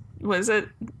Island. Was it?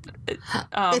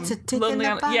 It's a tick Lonely in the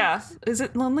Island. box. Yeah. Is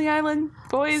it Lonely Island,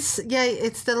 boys? Yeah,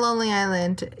 it's the Lonely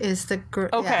Island. Is the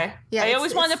Okay. Yeah, I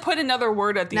always wanted to put another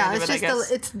word at the No, end of it's it, I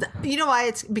just guess. you know why?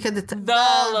 It's because it's the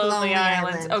Lonely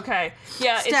Island. Okay.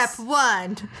 Yeah. Step it's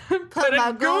 1. put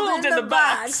a Gould in the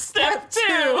box. Step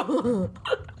 2.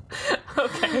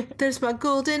 Okay. There's my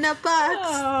gold in a box.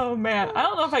 Oh, man. I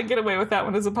don't know if I can get away with that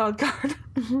one as a pod card.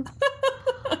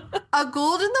 A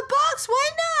gold in the box? Why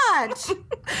not?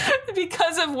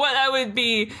 Because of what I would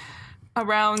be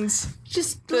around.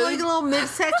 Just like a little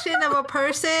midsection of a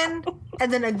person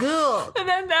and then a gold. And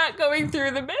then that going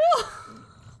through the mail.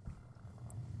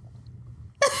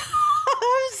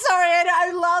 I'm sorry,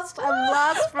 I'm lost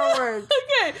for words.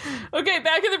 Okay,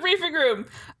 back in the briefing room.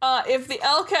 If the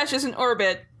Alcash is in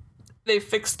orbit, they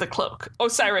fixed the cloak.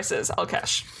 Osiris's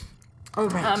Alcash. Oh,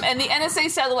 right. And the NSA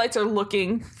satellites are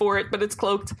looking for it, but it's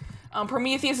cloaked.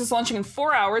 Prometheus is launching in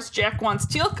 4 hours. Jack wants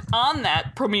Teal'c on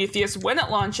that Prometheus when it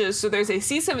launches, so there's a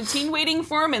C-17 waiting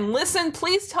for him. And listen,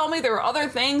 please tell me there are other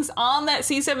things on that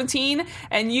C-17,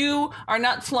 and you are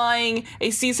not flying a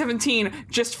C-17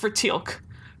 just for Teal'c.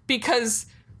 Because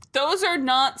those are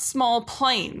not small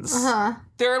planes.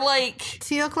 They're like...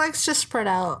 Teal'c likes to spread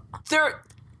out.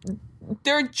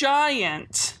 They're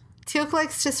giant. Teal'c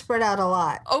likes to spread out a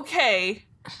lot. Okay.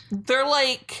 They're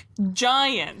like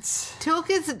giant. Teal'c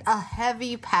is a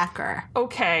heavy packer.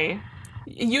 Okay.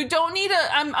 You don't need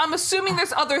I'm assuming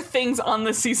there's other things on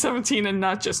the C-17 and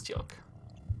not just Teal'c.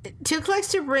 Teal'c likes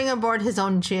to bring aboard his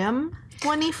own gym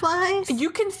when he flies. You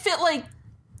can fit like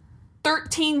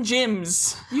 13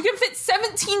 gyms. You can fit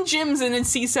 17 gyms in a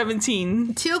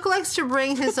C-17. Teal'c likes to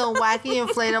bring his own wacky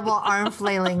inflatable arm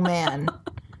flailing man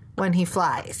when he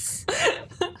flies.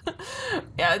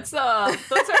 Yeah, it's those are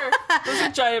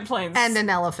giant planes. And an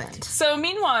elephant. So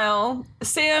meanwhile,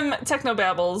 Sam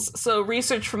technobabbles. So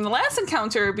research from the last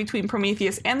encounter between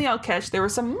Prometheus and the Alkesh, there were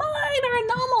some minor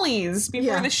anomalies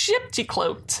before the ship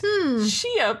decloaked.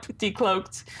 Ship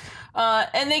decloaked.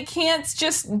 And they can't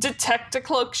just detect a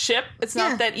cloaked ship. It's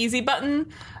not that easy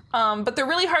button. But they're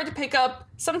really hard to pick up.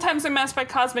 Sometimes they're masked by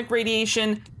cosmic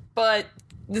radiation, but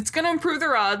it's going to improve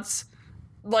their odds.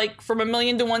 Like from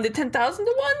 1,000,000 to 1 to 10,000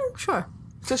 to 1? Sure.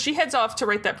 So she heads off to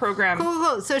write that program.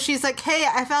 Cool. So she's like, hey,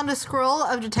 I found a scroll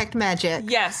of detect magic.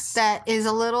 Yes. That is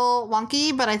a little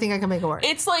wonky, but I think I can make it work.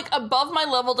 It's like above my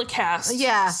level to cast.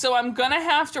 Yeah. So I'm going to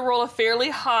have to roll a fairly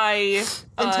high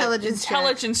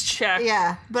intelligence check.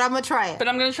 Yeah, but I'm going to try it. But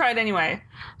I'm going to try it anyway.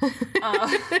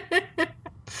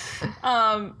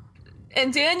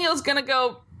 And Daniel's going to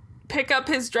go pick up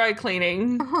his dry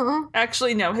cleaning.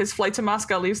 Actually, no, his flight to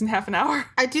Moscow leaves in half an hour.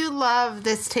 I do love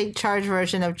this take charge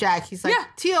version of Jack. He's like,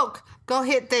 Teal'c, go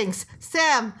hit things.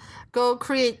 Sam, go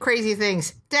create crazy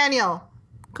things. Daniel,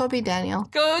 go be Daniel.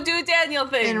 Go do Daniel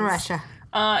things. In Russia.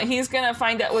 He's going to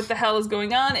find out what the hell is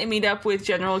going on and meet up with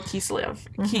General Kislev.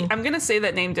 I'm going to say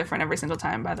that name different every single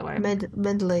time, by the way.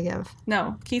 Medvedev.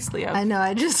 No, Kislev. I know,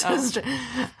 I just...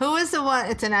 Who is the one?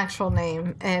 It's an actual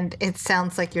name, and it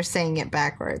sounds like you're saying it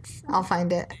backwards. I'll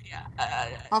find it.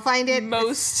 I'll find it.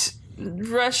 Most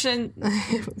Russian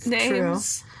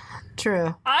names.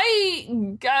 True.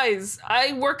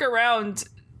 I work around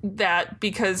that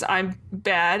because I'm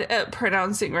bad at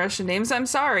pronouncing Russian names. I'm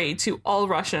sorry to all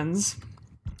Russians.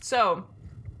 So,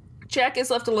 Jack is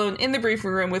left alone in the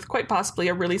briefing room with quite possibly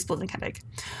a really splitting headache.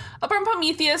 Up on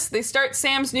Prometheus, they start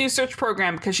Sam's new search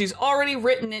program because she's already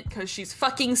written it because she's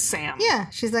fucking Sam.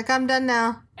 Yeah, she's like, I'm done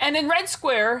now. And in Red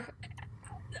Square,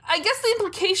 I guess the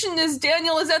implication is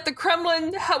Daniel is at the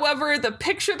Kremlin. However, the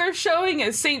picture they're showing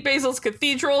is St. Basil's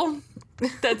Cathedral.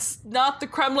 That's not the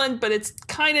Kremlin, but it's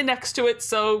kind of next to it,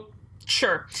 so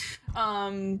sure.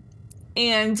 And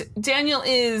Daniel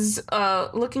is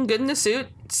looking good in the suit.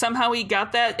 Somehow he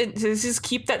got that. Does he just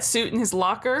keep that suit in his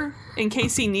locker in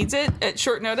case he needs it at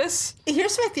short notice?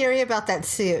 Here's my theory about that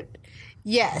suit.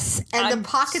 Yes, and the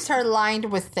pockets are lined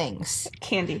with things.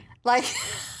 Candy. Like,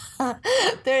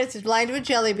 it's lined with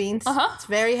jelly beans. It's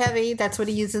very heavy. That's what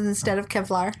he uses instead of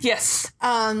Kevlar. Yes.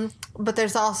 But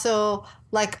there's also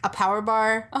like a power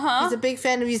bar. He's a big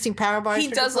fan of using power bars. He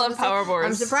does love power bars.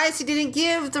 I'm surprised he didn't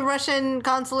give the Russian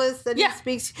consulates that he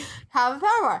speaks have a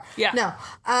power bar. Yeah. No.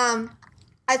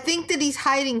 I think that he's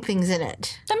hiding things in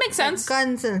it. That makes sense. Like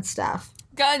guns and stuff.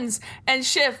 Guns and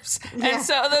ships. Yeah. And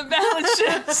so the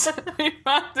battleships,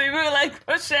 like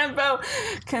Rochambeau,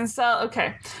 Consol.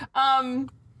 Okay.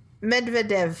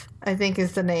 Medvedev, I think,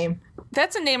 is the name.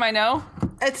 That's a name I know.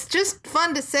 It's just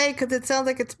fun to say because it sounds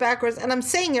like it's backwards, and I'm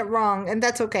saying it wrong, and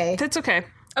that's okay. That's okay.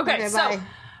 Okay, so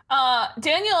bye.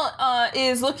 Daniel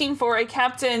is looking for a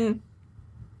Captain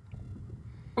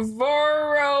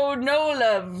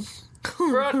Voronolev.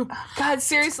 God,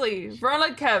 seriously.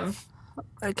 Voronolev.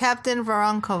 Captain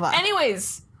Voronkova.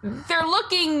 Anyways,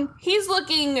 he's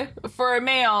looking for a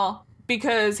male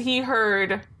because he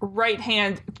heard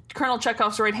Colonel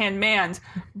Chekhov's right-hand man,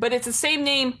 but it's the same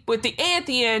name with the A at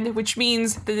the end, which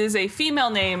means that it is a female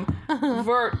name.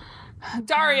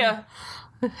 Daria.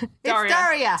 It's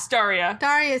Daria. It's Daria.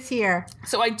 Daria's here.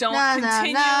 So I don't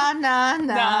continue.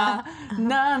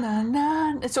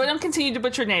 So I don't continue to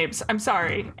butcher names. I'm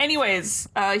sorry. Anyways,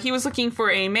 he was looking for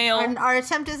a male. Our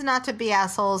attempt is not to be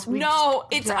assholes.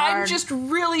 I'm just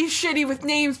really shitty with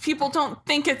names. People don't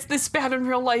think it's this bad in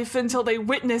real life until they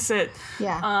witness it.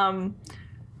 Yeah.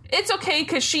 It's okay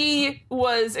because she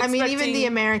was expecting... even the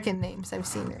American names, I've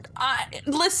seen it.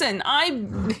 Listen, I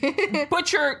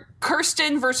butcher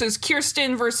Kirsten versus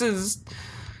Kirsten versus...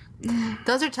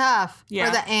 Those are tough. Yeah.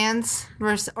 Or the Anns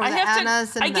versus... Or the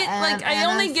Annas and the Annas. I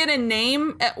only get a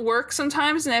name at work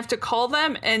sometimes and I have to call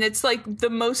them, and it's like the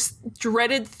most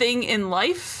dreaded thing in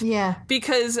life. Yeah.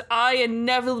 Because I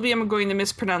inevitably am going to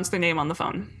mispronounce their name on the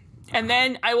phone. And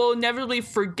then I will inevitably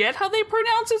forget how they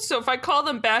pronounce it. So if I call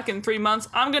them back in 3 months,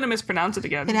 I'm going to mispronounce it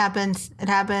again. It happens.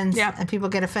 Yeah. And people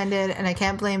get offended, and I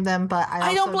can't blame them, but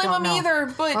I don't blame them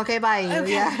either, but... Okay, bye.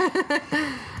 Okay.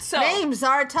 Yeah. So, names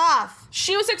are tough.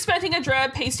 She was expecting a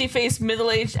drab, pasty-faced,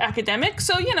 middle-aged academic,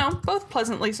 so, both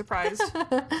pleasantly surprised.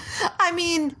 I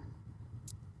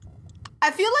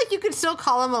feel like you could still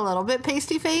call him a little bit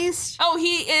pasty-faced. Oh,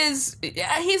 he is...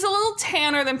 He's a little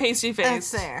tanner than pasty-faced.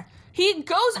 That's fair. He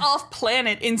goes off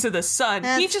planet into the sun.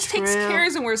 That's he just true. takes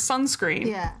cares and wears sunscreen.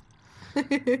 Yeah.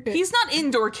 He's not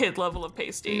indoor kid level of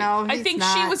pasty. No, I he's think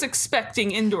she not. was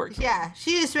expecting indoor kid. Yeah,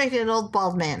 she just expected an old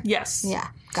bald man. Yes. Yeah,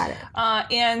 got it.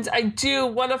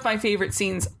 And one of my favorite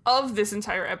scenes of this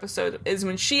entire episode is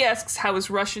when she asks how his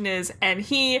Russian is, and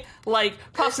he, like,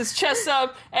 puffs his chest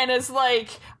up and is like,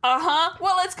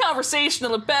 well, it's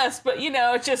conversational at best, but,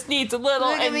 it just needs a little.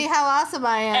 Look at me, how awesome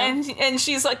I am. And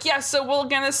she's like, yeah, so we're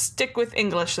gonna stick with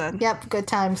English then. Yep, good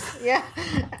times. Yeah.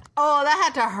 Oh, that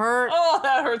had to hurt. Oh,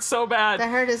 that hurts so bad. That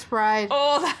hurt his pride.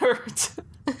 Oh, that hurts.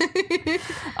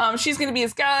 She's going to be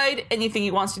his guide. Anything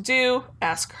he wants to do,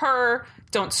 ask her.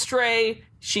 Don't stray.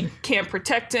 She can't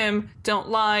protect him. Don't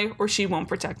lie, or she won't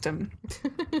protect him.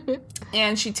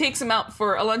 And she takes him out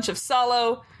for a lunch of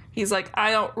Salo. He's like,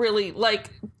 I don't really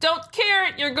don't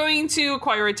care. You're going to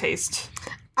acquire a taste.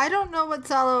 I don't know what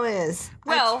Salo is.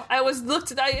 Well,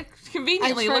 I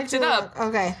conveniently looked it up.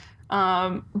 Okay.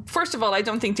 First of all, I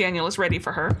don't think Daniel is ready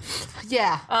for her.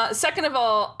 Yeah. Second of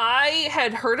all, I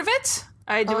had heard of it.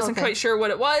 I wasn't quite sure what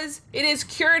it was. It is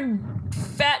cured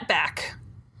fatback.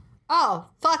 Oh,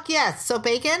 fuck yes. So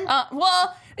bacon?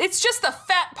 Well, it's just the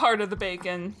fat part of the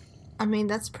bacon. I mean,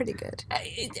 that's pretty good.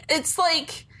 It's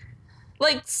like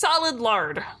solid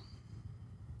lard.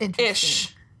 Interesting.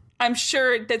 Ish. I'm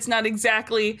sure that's not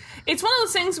exactly... It's one of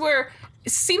those things where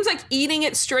it seems like eating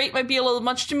it straight might be a little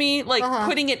much to me. Like,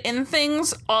 putting it in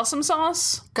things, awesome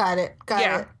sauce. Got it.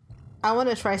 Got it. I want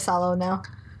to try Salo now.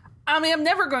 I mean, I'm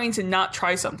never going to not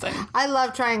try something. I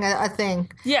love trying a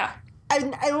thing. Yeah.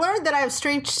 I learned that I have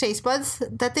strange taste buds,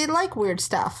 that they like weird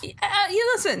stuff.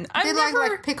 Listen, They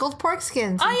like pickled pork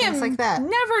skins and things like that.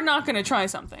 Never not going to try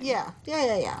something. Yeah.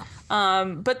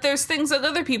 But there's things that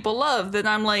other people love that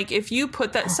I'm like, if you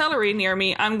put that celery near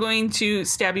me, I'm going to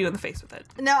stab you in the face with it.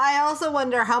 Now, I also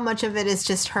wonder how much of it is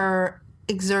just her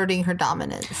exerting her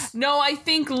dominance. No, I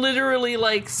think literally,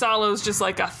 Salo's just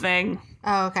like a thing.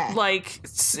 Oh, okay.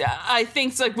 I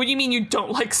think it's like, what do you mean you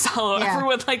don't like Salo? Yeah.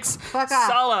 Everyone likes Fuck off.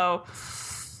 Salo.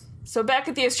 So back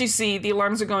at the SGC, the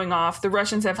alarms are going off. The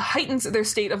Russians have heightened their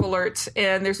state of alert,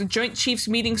 and there's a Joint Chiefs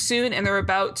meeting soon, and they're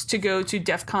about to go to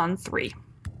DEFCON 3.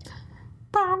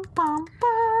 Bum, bum,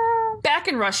 bum. Back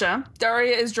in Russia,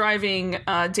 Daria is driving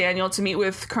Daniel to meet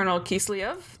with Colonel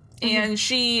Kislyev, and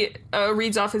she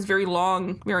reads off his very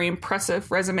long, very impressive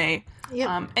resume.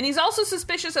 Yep. And he's also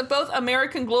suspicious of both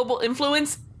American global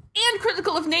influence and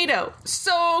critical of NATO.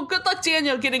 So good luck,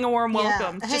 Daniel, getting a warm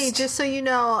welcome. Yeah. Hey, just so you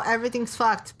know, everything's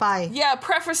fucked. Bye. Yeah,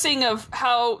 prefacing of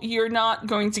how you're not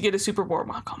going to get a super warm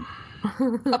welcome.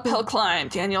 Uphill climb,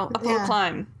 Daniel. Uphill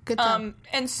climb. Good job.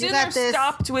 And soon they're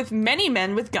stopped with many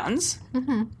men with guns.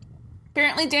 Mm-hmm.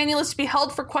 Apparently, Daniel is to be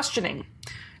held for questioning.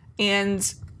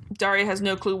 And Daria has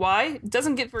no clue why.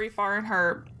 Doesn't get very far in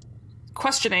her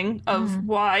questioning of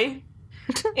why.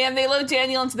 And they load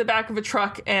Daniel into the back of a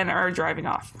truck and are driving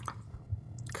off.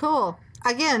 Cool.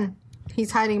 Again,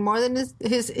 he's hiding more than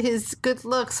his good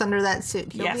looks under that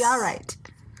suit. He'll be all right.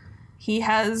 He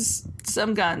has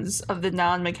some guns of the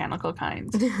non-mechanical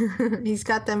kind. He's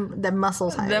got them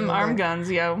muscles hiding. Them arm there. guns,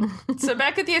 yo. So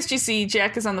back at the SGC,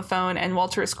 Jack is on the phone and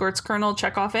Walter escorts Colonel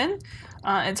Chekhov in.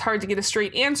 It's hard to get a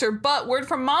straight answer, but word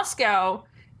from Moscow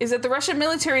is that the Russian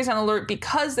military is on alert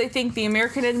because they think the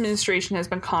American administration has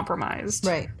been compromised.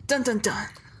 Right. Dun dun dun.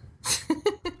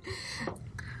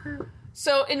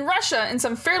 So in Russia, in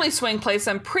some fairly swing place,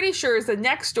 I'm pretty sure is the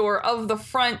next door of the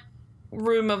front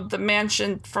room of the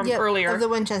mansion from earlier. Of the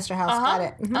Winchester house. Got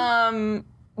it.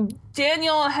 Mm-hmm.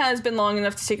 Daniel has been long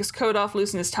enough to take his coat off,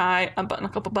 loosen his tie, unbutton a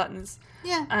couple buttons.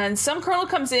 Yeah. And some colonel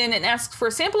comes in and asks for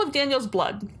a sample of Daniel's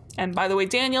blood. And by the way,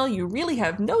 Daniel, you really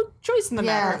have no choice in the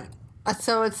matter.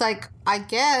 So it's like, I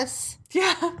guess.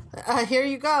 Yeah. Here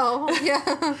you go.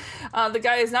 Yeah. The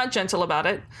guy is not gentle about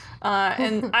it.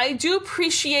 And I do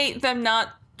appreciate them not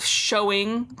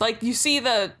showing. Like, you see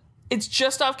it's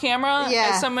just off camera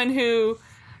as someone who...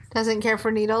 Doesn't care for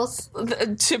needles.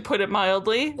 To put it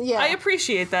mildly. Yeah. I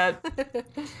appreciate that.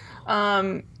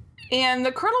 And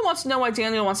the colonel wants to know why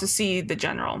Daniel wants to see the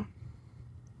general.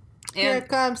 And here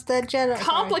comes the general.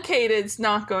 Complicated's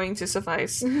not going to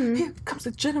suffice. Mm-hmm. Here comes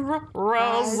the general.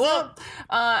 Rise up.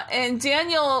 And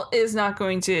Daniel is not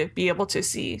going to be able to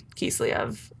see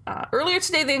Kislyev. Earlier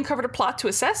today, they uncovered a plot to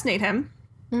assassinate him.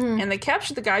 Mm-hmm. And they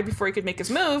captured the guy before he could make his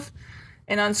move.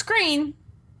 And on screen,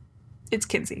 it's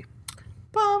Kinsey.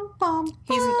 Bum, bum, bum.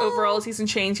 He's in overalls. He's in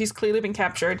chains. He's clearly been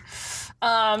captured.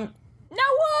 Now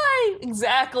why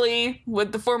exactly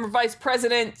would the former vice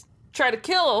president try to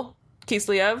kill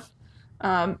Kislyev?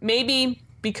 Maybe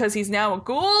because he's now a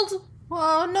Gould?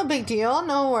 Well, no big deal.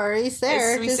 No worries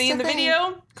there. As we see in the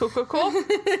video. Cool.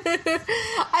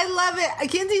 I love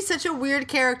it. Kinsey's such a weird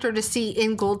character to see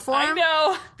in Gould form. I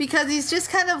know. Because he's just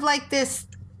kind of like this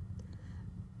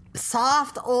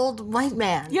soft old white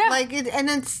man. Yeah.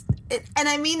 And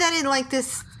I mean that in like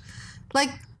this, like,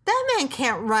 that man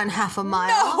can't run half a mile.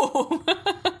 No.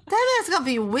 That man's gonna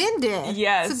be winded.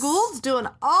 Yes. So Gould's doing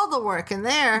all the work in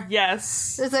there.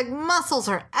 Yes. There's like muscles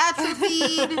are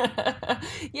atrophied.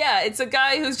 Yeah, it's a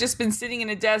guy who's just been sitting in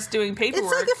a desk doing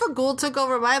paperwork. It's like if a Gould took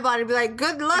over my body, I'd be like,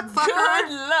 good luck, fucker.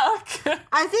 Good luck.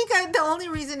 I think the only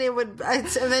reason it would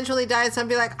eventually die is I'd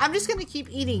be like, I'm just gonna keep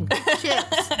eating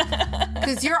chips.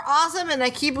 Because you're awesome and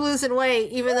I keep losing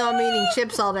weight even though I'm eating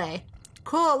chips all day.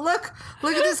 Cool, look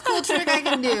at this cool trick I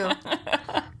can do.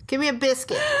 Give me a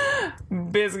biscuit.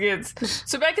 Biscuits.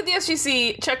 So back at the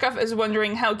SGC, Chekhov is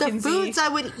wondering how The Kinsey... foods I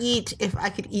would eat if I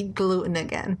could eat gluten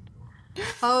again.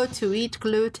 Oh, to eat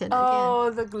gluten again. Oh,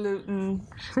 the gluten.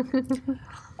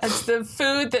 That's the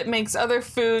food that makes other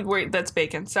food... Wait, that's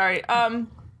bacon. Sorry.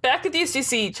 Back at the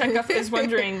SGC, Chekhov is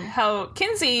wondering how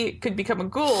Kinsey could become a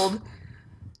Gould.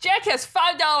 Jack has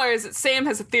 $5. Sam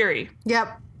has a theory.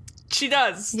 Yep. She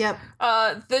does. Yep.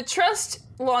 The Trust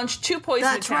launched 2 poison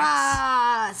The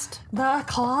attacks. trust. The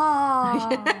Claw.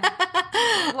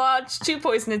 Launched 2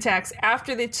 poison attacks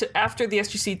after the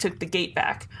SGC took the gate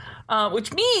back,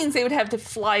 which means they would have to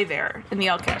fly there in the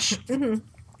Alkesh. Mm-hmm.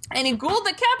 Any Gould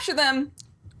that capture them,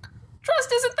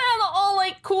 Trust isn't that all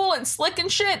like cool and slick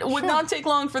and shit. It would not take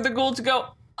long for the Gould to go,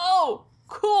 oh,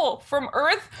 cool, from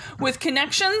Earth with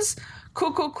connections.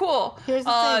 Cool. Here's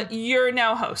the thing. You're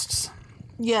now hosts.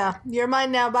 Yeah, you're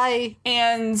mine now, bye.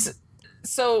 And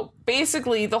so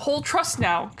basically the whole Trust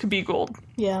now could be Gould.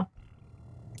 Yeah.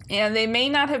 And they may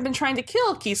not have been trying to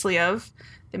kill Kislev.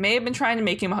 They may have been trying to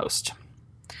make him a host.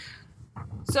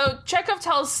 So Chekhov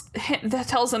tells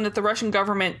them that the Russian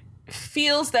government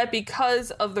feels that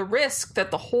because of the risk that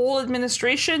the whole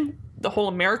administration, the whole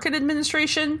American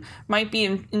administration, might be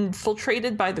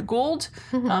infiltrated by the Gould,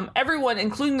 everyone,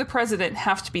 including the president,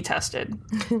 have to be tested.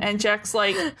 And Jack's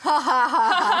like,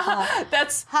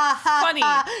 that's funny.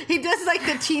 He does like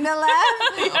the Tina laugh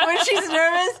when she's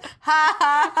nervous. Ha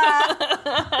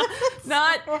ha.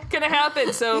 Not gonna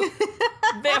happen, so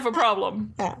they have a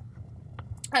problem. Yeah.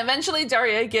 Eventually,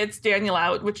 Daria gets Daniel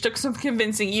out, which took some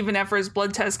convincing even after his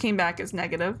blood test came back as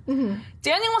negative. Mm-hmm.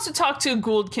 Daniel wants to talk to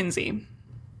Gould Kinsey.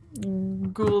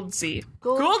 Gouldsey.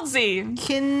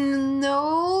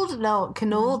 Kinold? No,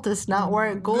 Kinold does not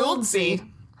work. Gouldsey.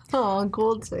 Oh,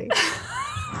 Gouldsey.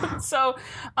 So,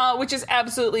 which is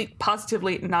absolutely,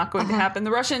 positively not going to happen.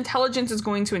 The Russian intelligence is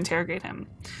going to interrogate him.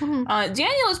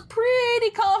 Daniel is pretty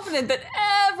confident that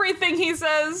everything he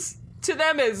says to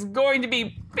them is going to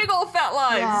be big old fat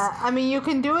lies. Yeah, I mean, you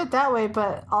can do it that way,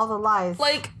 but all the lies.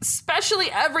 Like,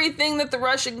 especially everything that the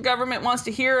Russian government wants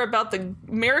to hear about the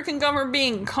American government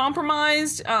being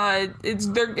compromised, it's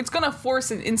going to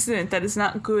force an incident that is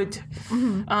not good.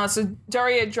 Mm-hmm. So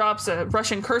Daria drops a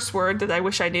Russian curse word that I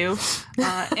wish I knew,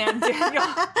 and Daniel...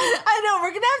 I know,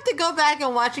 we're going to have to go back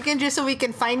and watch again just so we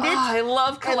can find it. Oh, I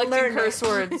love collecting curse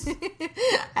words.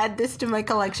 Add this to my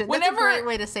collection. That's a great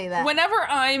way to say that. Whenever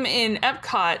I'm in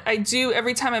Epcot, I do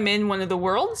every time I'm in one of the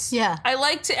worlds. Yeah. I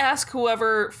like to ask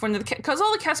whoever from the because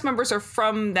all the cast members are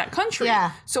from that country.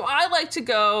 Yeah. So I like to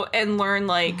go and learn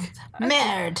like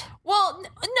Merd. Well,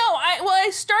 no. I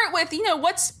start with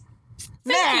what's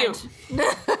thank you.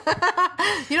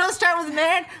 You don't start with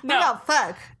merd? No. What about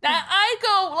fuck? I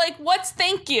go like, what's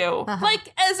thank you?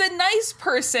 Like, as a nice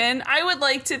person, I would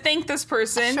like to thank this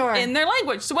person in their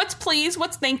language. So what's please?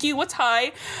 What's thank you? What's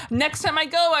hi? Next time I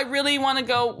go, I really want to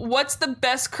go, what's the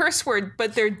best curse word?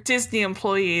 But they're Disney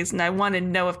employees, and I want to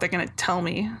know if they're going to tell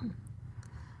me.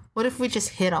 What if we just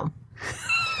hit them?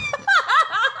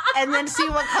 And then see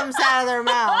what comes out of their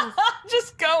mouth.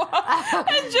 Just go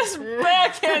up and just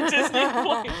backhand Disney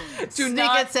employees. Do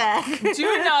not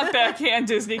backhand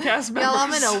Disney cast members. Y'all,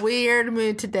 I'm in a weird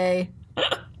mood today.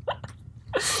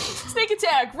 Sneak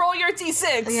attack. Roll your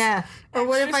D6. Yeah. Or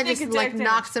what if I just like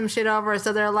knock some shit over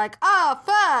so they're like, oh,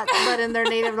 fuck, but in their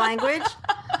native language?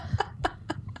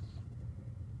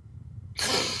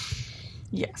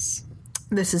 Yes.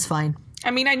 This is fine. I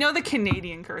mean, I know the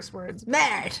Canadian curse words.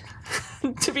 Merd.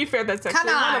 To be fair, that's actually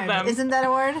Canard. one of them. Isn't that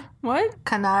a word? What?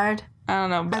 Canard. I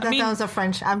don't know. But I thought that was a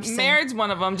French. I'm just saying. Merd's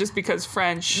one of them just because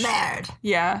French. Merd.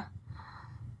 Yeah.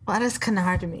 What does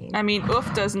canard mean? I mean,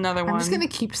 oof does another one. I'm just going to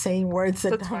keep saying words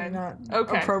that are not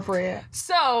appropriate.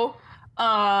 So,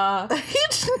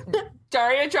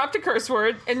 Daria dropped a curse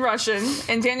word in Russian,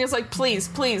 and Daniel's like, please,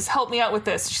 help me out with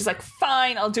this. She's like,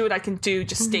 fine, I'll do what I can do.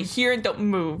 Just stay here and don't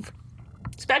move.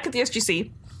 It's back at the SGC.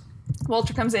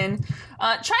 Walter comes in.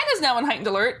 China's now on heightened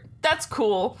alert. That's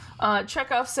cool.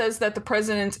 Chekhov says that the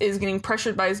president is getting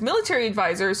pressured by his military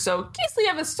advisors, so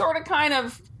Kislev is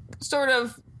sort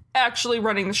of actually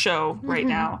running the show right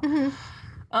now.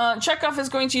 Chekhov is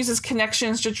going to use his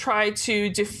connections to try to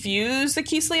diffuse the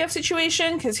Kislev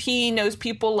situation because he knows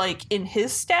people like in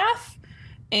his staff,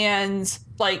 and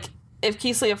like if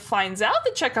Kislev finds out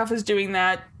that Chekhov is doing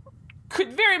that,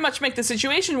 could very much make the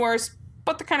situation worse.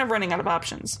 But they're kind of running out of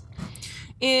options.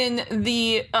 In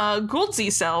the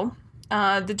Guldsy cell,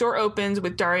 the door opens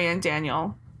with Daria and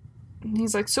Daniel. And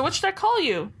he's like, "So what should I call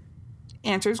you?"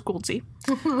 Answers Guldsy.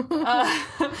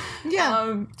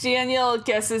 Daniel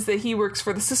guesses that he works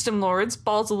for the System Lords.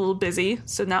 Ball's a little busy,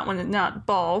 so not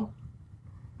Ball.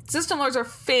 System Lords are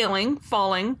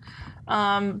falling.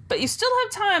 But you still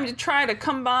have time to try to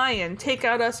come by and take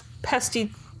out us pesty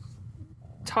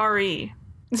Tari.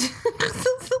 I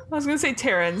was going to say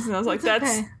Terrans, and I was like,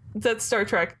 that's Star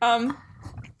Trek.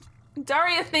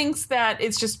 Daria thinks that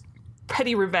it's just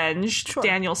petty revenge, sure.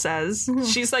 Daniel says.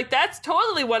 She's like, that's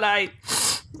totally what I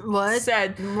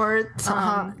said. Words,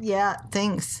 yeah,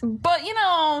 thanks. But,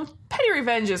 petty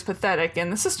revenge is pathetic,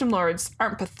 and the System Lords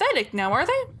aren't pathetic now, are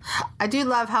they? I do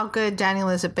love how good Daniel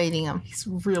is at baiting him. He's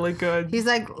really good. He's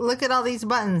like, look at all these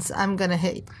buttons I'm gonna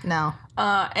hit now.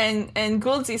 And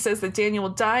Guldsy says that Daniel will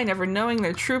die never knowing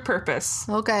their true purpose.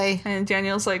 Okay. And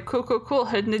Daniel's like, cool,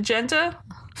 hidden agenda?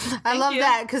 I love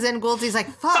that, because then Goldsy's like,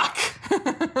 fuck!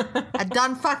 I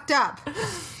done fucked up.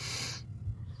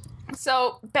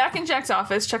 So, back in Jack's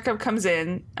office, Chekhov comes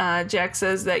in. Jack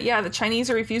says that, the Chinese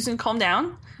are refusing to calm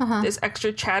down. There's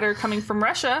extra chatter coming from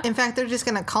Russia. In fact, they're just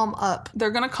going to calm up. They're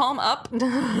going to calm up.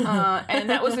 And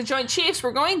that was the Joint Chiefs.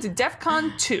 We're going to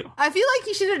DEFCON 2. I feel like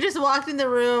you should have just walked in the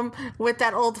room with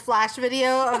that old Flash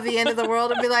video of the end of the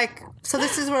world and be like, so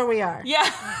this is where we are.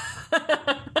 Yeah.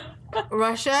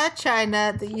 Russia,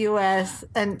 China, the U.S.,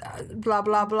 and blah,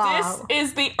 blah, blah. This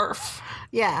is the Earth.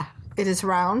 Yeah. It is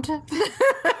round.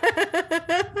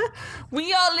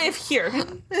 We all live here.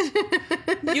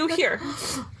 You here.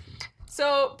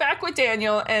 So, back with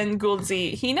Daniel and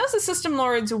Guldsy. He knows the System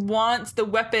Lords want the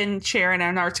weapon chair in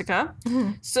Antarctica.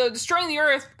 So, destroying the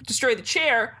Earth, destroy the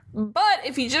chair. But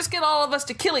if you just get all of us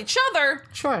to kill each other,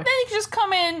 sure, then you can just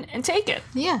come in and take it.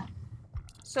 Yeah.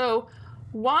 So,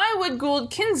 why would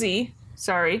Guldsy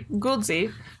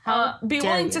be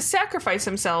willing to sacrifice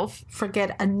himself?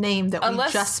 Forget a name that we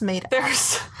just made up.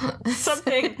 There's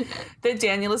something that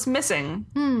Daniel is missing.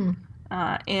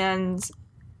 And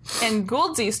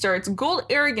Guldsy starts gold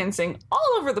arrogancing all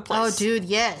over the place. Oh, dude,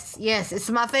 yes. It's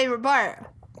my favorite part.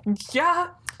 Yeah.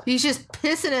 He's just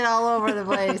pissing it all over the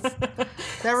place.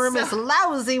 That room is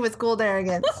lousy with gold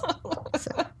arrogance.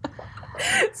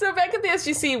 So back at the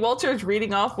SGC, Walter's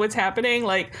reading off what's happening,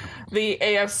 like the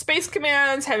AF Space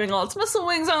Command's having all its missile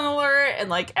wings on alert, and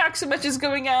like Axiomech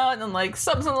going out, and like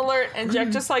subs on alert, and Jack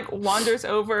just like wanders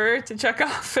over to check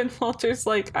off, and Walter's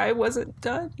like, I wasn't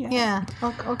done yet. Yeah.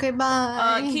 Okay,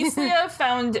 bye.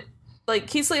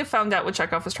 Kislev found out what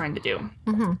Chekhov was trying to do.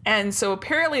 And so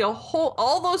apparently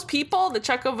all those people that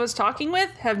Chekhov was talking with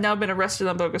have now been arrested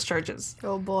on bogus charges.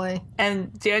 Oh boy.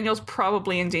 And Daniel's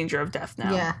probably in danger of death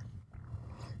now. Yeah.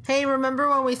 Hey, remember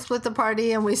when we split the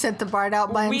party and we sent the Bard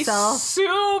out by himself? We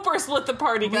super split the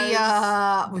party,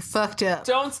 guys. We fucked up.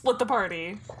 Don't split the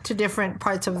party. To different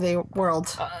parts of the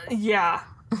world. Yeah.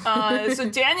 So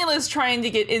Daniel is trying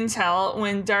to get intel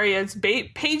when Daria's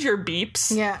pager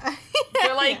beeps. Yeah.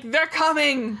 They're like, they're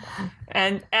coming!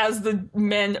 And as the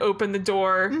men open the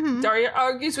door, Daria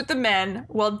argues with the men,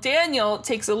 while Daniel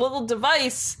takes a little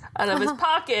device out of his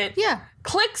pocket,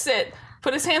 clicks it,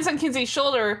 put his hands on Kinsey's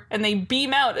shoulder, and they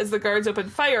beam out as the guards open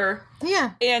fire.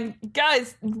 Yeah. And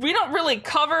guys, we don't really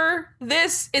cover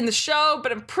this in the show,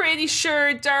 but I'm pretty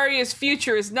sure Daria's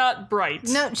future is not bright.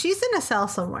 No, she's in a cell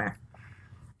somewhere.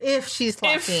 If she's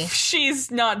lucky. If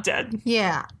she's not dead.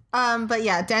 Yeah. But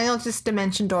yeah, Daniel just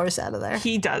dimension doors out of there.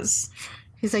 He does.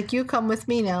 He's like, you come with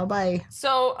me now, bye.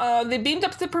 So, they beamed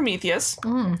up to Prometheus.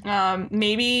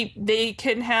 Maybe they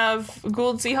can have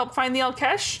Guldsy help find the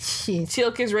Alkesh.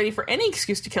 Teal'c is ready for any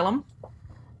excuse to kill him.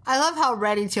 I love how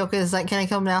ready Teal'c is. Like, can I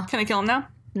kill him now? Can I kill him now?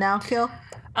 Now kill?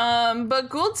 But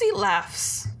Guldsy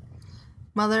laughs.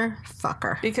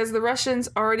 Motherfucker. Because the Russians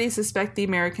already suspect the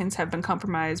Americans have been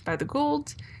compromised by the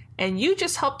Gould, and you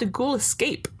just helped the Gould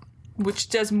escape, which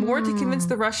does more to convince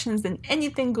the Russians than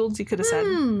anything Guldsy could have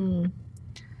said.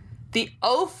 The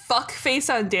oh fuck face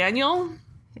on Daniel.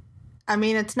 I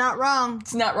mean, it's not wrong.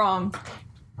 It's not wrong.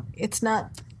 It's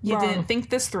not You wrong. didn't think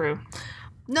this through.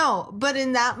 No, but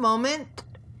in that moment,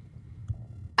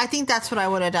 I think that's what I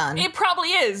would have done. It probably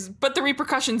is, but the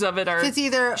repercussions of it are It's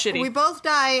either shitty. we both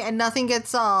die and nothing gets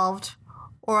solved,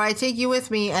 or I take you with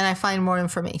me and I find more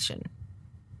information.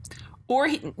 Or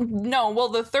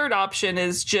the third option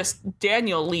is just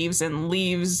Daniel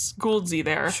leaves Gouldsy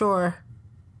there. Sure.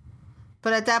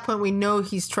 But at that point, we know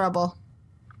he's trouble.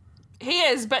 He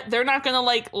is, but they're not gonna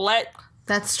let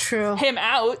That's true. him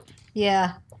out.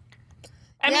 Yeah.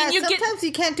 I mean, sometimes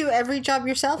you can't do every job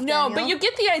yourself. No, Daniel. but you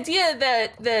get the idea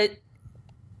that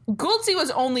Gouldsy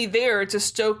was only there to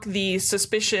stoke the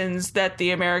suspicions that the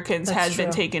Americans had been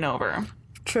true. taken over.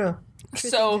 True.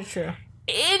 So, True.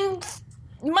 in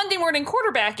Monday morning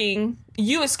quarterbacking,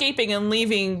 you escaping and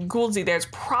leaving Gouldsy there is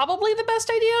probably the best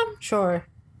idea. Sure.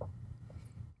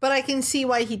 But I can see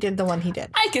why he did the one he did.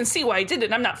 I can see why he did it,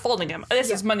 and I'm not faulting him. This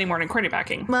is Monday morning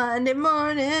quarterbacking. Monday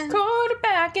morning.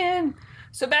 Quarterbacking.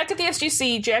 So back at the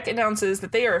SGC, Jack announces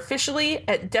that they are officially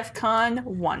at DEF CON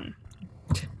 1.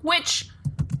 Which,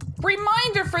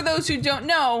 reminder for those who don't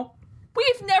know,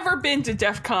 we've never been to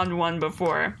DEF CON 1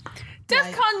 before.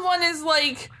 DEF CON 1 is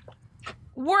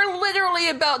we're literally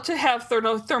about to have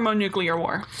thermonuclear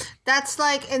war. That's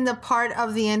like in the part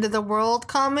of the end of the world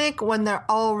comic when they're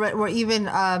all where even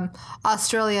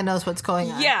Australia knows what's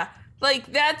going on. Yeah.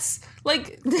 That's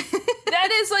that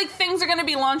is things are going to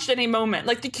be launched at any moment.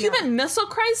 Like the Cuban Missile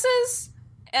Crisis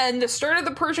and the start of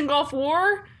the Persian Gulf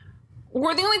War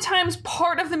were the only times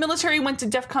part of the military went to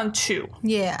DEF CON 2.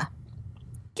 Yeah.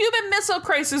 Cuban Missile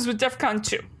Crisis with DEF CON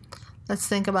 2. Let's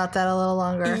think about that a little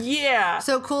longer. Yeah.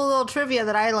 So cool little trivia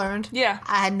that I learned. Yeah.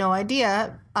 I had no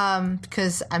idea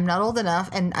because I'm not old enough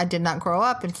and I did not grow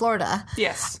up in Florida.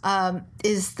 Yes.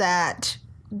 Is that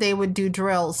they would do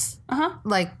drills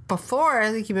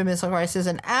before the Cuban Missile Crisis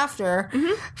and after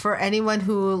for anyone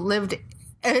who lived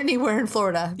anywhere in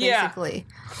Florida, basically.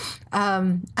 Yeah.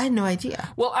 I had no idea.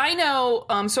 Well, I know.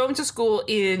 So I went to school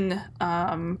in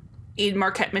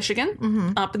Marquette,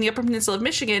 Michigan, up in the Upper Peninsula of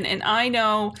Michigan, and I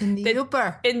know In the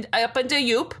Yooper. Up in the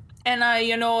Yoop, and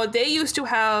they used to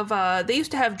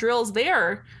have drills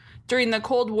there during the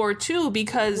Cold War too,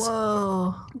 because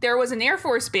Whoa. there was an Air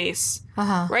Force base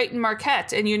right in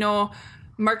Marquette, and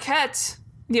Marquette,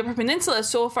 the Upper Peninsula, is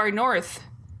so far north,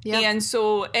 and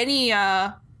so any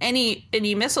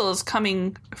missiles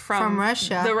coming from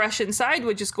Russia, the Russian side,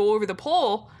 would just go over the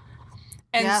pole,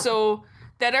 and so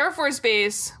that Air Force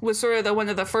base was sort of one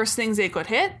of the first things they could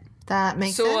hit. That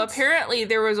makes sense. So apparently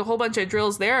there was a whole bunch of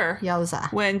drills there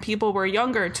Yowza. when people were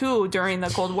younger too during the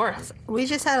Cold War. We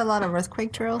just had a lot of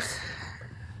earthquake drills.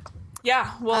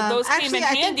 Yeah, well, those came in I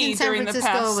handy think in San during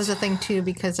Francisco the past. was a thing too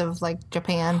because of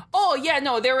Japan. Oh yeah,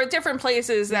 no, there were different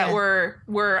places that were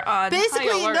on Basically,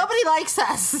 high alert. nobody likes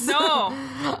us. No,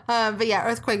 But yeah,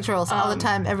 earthquake drills all the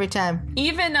time, every time.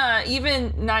 even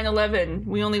 9/11,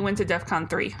 we only went to DEF CON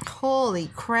 3. Holy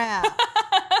crap!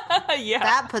 Yeah,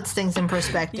 That puts things in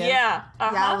perspective. yeah.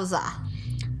 Yowza.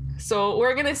 So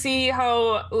we're gonna see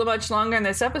how much longer in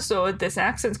this episode this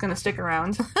accent's gonna stick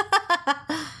around.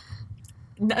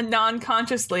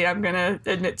 Non-consciously, I'm gonna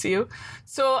admit to you.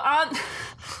 So on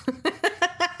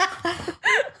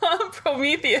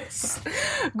Prometheus,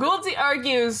 Gouldsy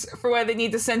argues for why they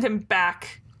need to send him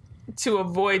back to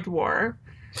avoid war,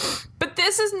 but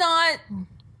this is not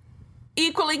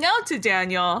equaling out to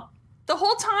Daniel. The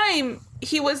whole time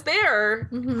he was there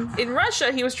in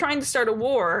Russia, he was trying to start a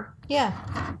war. Yeah.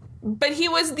 But he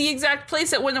was the exact place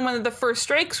that one of the first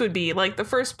strikes would be. Like, the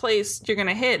first place you're going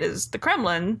to hit is the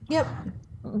Kremlin. Yep.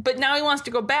 But now he wants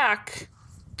to go back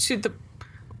to the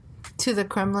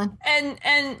Kremlin. And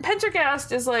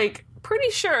Pendergast is pretty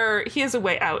sure he has a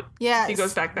way out. Yeah. If he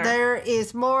goes back there. There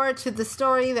is more to the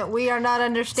story that we are not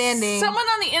understanding. Someone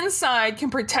on the inside can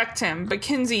protect him, but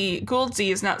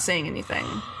Gouldsy is not saying anything.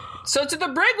 So to the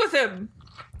brig with him.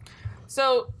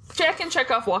 So Jack and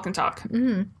Chekhov walk and talk.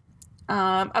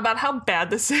 About how bad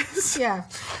this is. Yeah.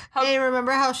 Hey,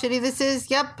 remember how shitty this is?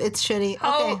 Yep, it's shitty.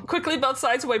 How Okay. quickly both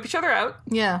sides wipe each other out.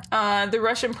 Yeah. The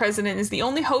Russian president is the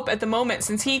only hope at the moment,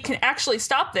 since he can actually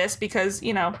stop this because,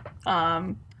 the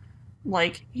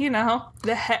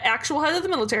actual head of the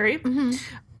military.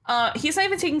 He's not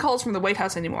even taking calls from the White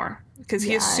House anymore because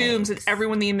he assumes that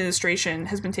everyone in the administration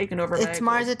has been taken over by It's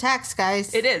Mars Attacks,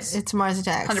 guys. It is. It's Mars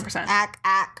Attacks. 100%.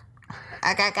 Ack.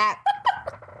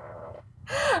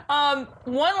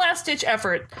 One last-ditch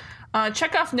effort.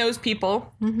 Chekhov knows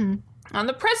people on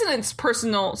the president's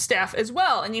personal staff as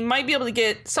well, and you might be able to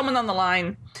get someone on the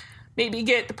line, maybe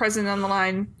get the president on the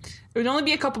line. It would only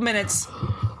be a couple minutes.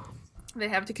 They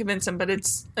have to convince him, but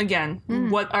it's, again,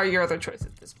 what are your other choices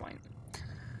at this point?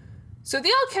 So the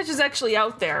Alkech is actually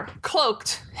out there,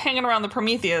 cloaked, hanging around the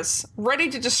Prometheus, ready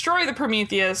to destroy the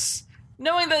Prometheus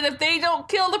knowing that if they don't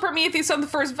kill the Prometheus on the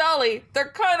first volley,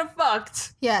 they're kind of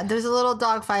fucked. Yeah, there's a little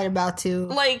dogfight about to.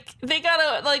 Like, they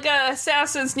gotta, like,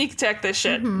 assassin sneak attack this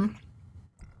shit. Mm-hmm.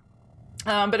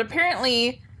 But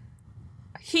apparently,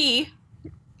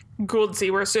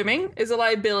 Gouldsey, we're assuming, is a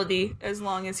liability as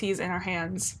long as he's in our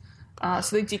hands.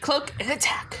 So they decloak and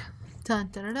attack. Dun,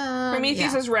 dun, dun, dun.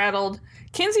 Prometheus is rattled.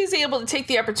 Kinsey's able to take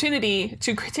the opportunity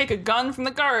to take a gun from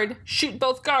the guard, shoot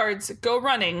both guards, go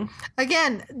running.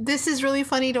 Again, this is really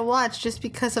funny to watch just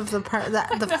because of the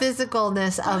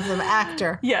physicalness of the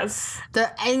actor. Yes.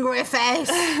 The angry face.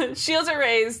 Shields are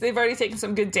raised. They've already taken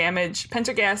some good damage.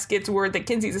 Pendergast gets word that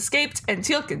Kinsey's escaped, and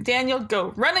Teal'c and Daniel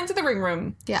go running to the ring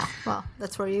room. Yeah, well,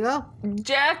 that's where you go.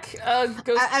 Jack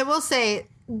goes... I will say,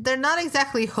 they're not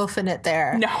exactly hoofing it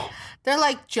there. No. They're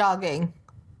like jogging.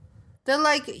 They're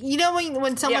like, you know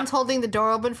when someone's holding the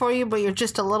door open for you, but you're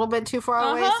just a little bit too far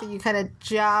away, so you kind of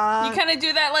jog. You kind of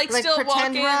do that, like still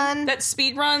pretend walking, run. that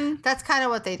speed run. That's kind of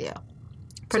what they do.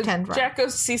 Pretend run. Jack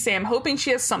goes to see Sam, hoping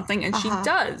she has something, and she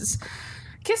does.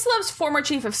 Kislev's former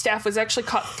chief of staff was actually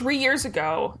caught 3 years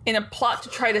ago in a plot to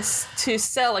try to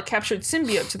sell a captured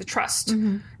symbiote to the Trust.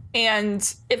 Mm-hmm.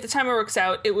 And if the timer works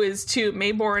out, it was to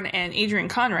Mayborn and Adrian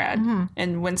Conrad. Mm-hmm.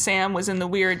 And when Sam was in the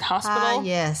weird hospital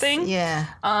thing. Yeah.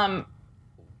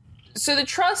 So the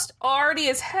Trust already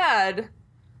has had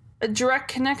a direct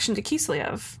connection to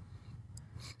Kislev.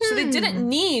 So they didn't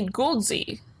need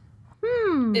Gouldsey.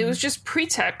 It was just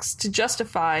pretext to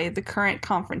justify the current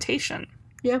confrontation.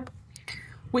 Yep.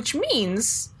 Which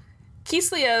means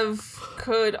Kislev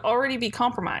could already be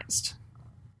compromised.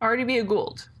 Already be a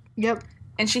Gould. Yep.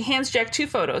 And she hands Jack 2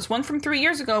 photos, one from 3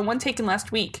 years ago and one taken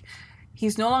last week.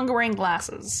 He's no longer wearing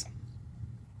glasses.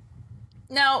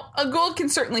 Now, a Gould can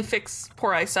certainly fix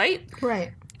poor eyesight.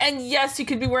 Right. And yes, he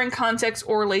could be wearing contacts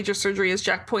or laser surgery, as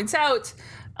Jack points out.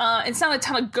 It's not a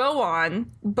ton of go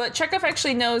on, but Chekhov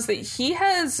actually knows that he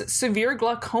has severe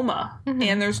glaucoma,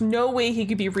 and there's no way he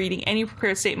could be reading any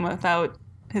prepared statement without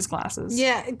his glasses.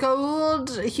 Yeah,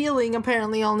 Gould healing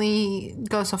apparently only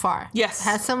goes so far. Yes.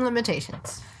 Has some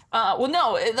limitations. Well,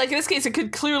 no, like in this case, it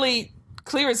could clearly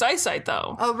clear his eyesight,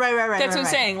 though. Oh, right. That's what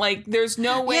I'm saying. Like, there's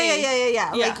no way.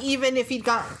 Yeah. Like, even if he'd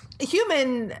got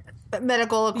human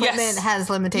medical equipment has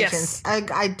limitations.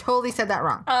 Yes. I totally said that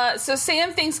wrong. So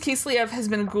Sam thinks Kislev has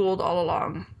been a Gould all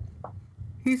along.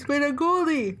 He's been a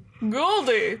Gouldy.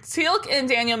 Gouldy. Teal'c and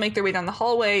Daniel make their way down the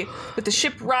hallway with the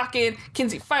ship rocking,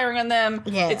 Kinsey firing on them.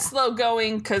 Yeah. It's slow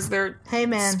going because they're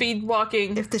speed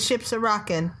walking. If the ships are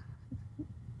rocking,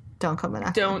 don't come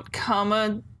in. Don't come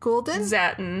a Golden?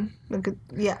 Zatin.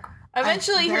 Yeah.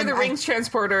 Eventually you hear the rings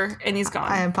transporter and he's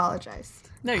gone. I apologize.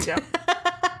 No, you don't.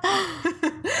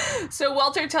 So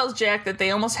Walter tells Jack that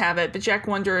they almost have it, but Jack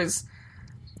wonders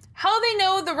how they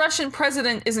know the Russian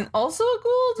president isn't also a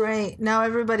Gould. Right. Now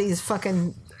everybody's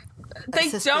fucking...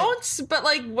 They don't, but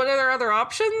like, what are their other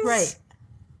options? Right.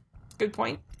 Good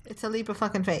point. It's a leap of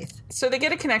fucking faith. So they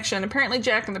get a connection. Apparently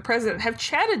Jack and the president have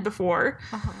chatted before.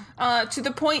 To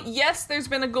the point, yes, there's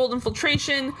been a Gould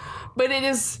infiltration, but it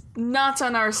is not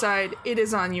on our side. It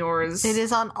is on yours. It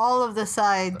is on all of the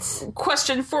sides.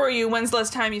 Question for you. When's the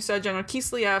last time you saw General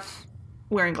Kislev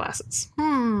wearing glasses?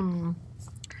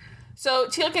 So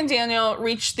Teal'c and Daniel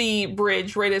reach the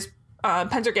bridge right as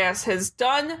Pendergast has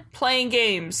done playing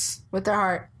games. With their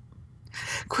heart.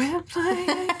 Quit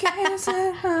playing games.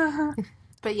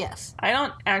 But yes. I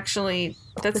don't actually...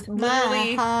 That's With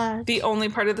literally my heart, the only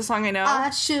part of the song I know. I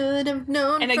should have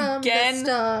known And from again, the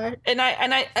start. And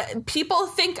I people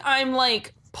think I'm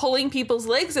like pulling people's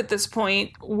legs at this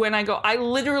point when I go, I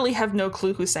literally have no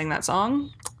clue who sang that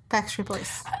song. Backstreet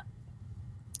Boys.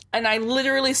 And I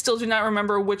literally still do not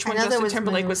remember which one Justin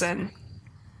Timberlake was in.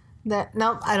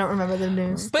 Nope, I don't remember the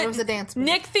news. But there was a dance move.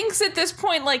 Nick thinks at this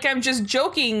point like I'm just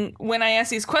joking when I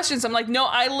ask these questions. I'm like, no,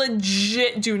 I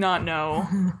legit do not know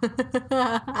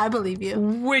I believe you.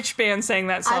 which band sang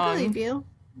that song. I believe you.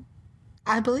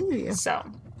 I believe you. So,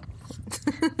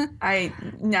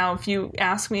 now if you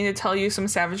ask me to tell you some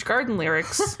Savage Garden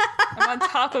lyrics, I'm on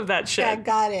top of that shit. I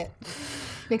got it.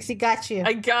 Nixie got you.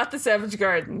 I got the Savage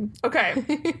Garden.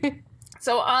 Okay.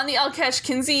 So on the Alkesh,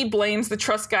 Kinsey blames the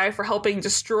Trust guy for helping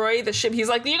destroy the ship. He's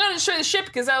like, you're going to destroy the ship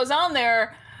because I was on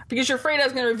there because you're afraid I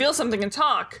was going to reveal something and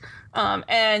talk.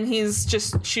 And he's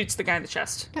just shoots the guy in the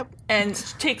chest. Yep. And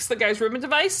takes the guy's ribbon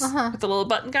device with the little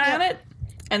button guy on it.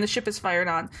 And the ship is fired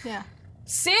on. Yeah.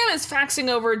 Sam is faxing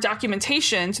over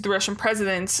documentation to the Russian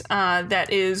president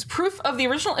that is proof of the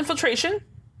original infiltration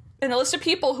and a list of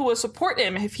people who will support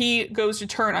him if he goes to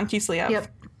turn on Kislev. Yep.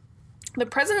 The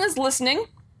president is listening,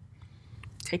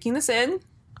 taking this in.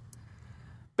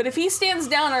 But if he stands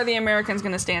down, are the Americans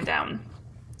going to stand down?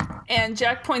 And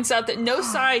Jack points out that no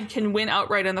side can win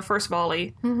outright on the first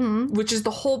volley, which is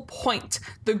the whole point.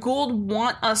 The Goa'uld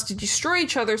want us to destroy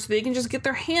each other so they can just get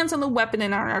their hands on the weapon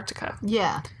in Antarctica.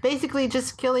 Yeah. Basically,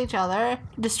 just kill each other,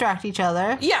 distract each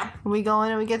other. Yeah. We go in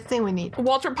and we get the thing we need.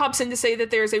 Walter pops in to say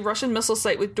that there is a Russian missile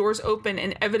site with doors open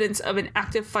and evidence of an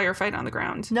active firefight on the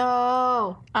ground.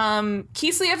 No.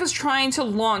 Kislev is trying to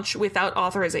launch without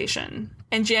authorization.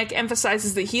 And Jack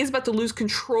emphasizes that he is about to lose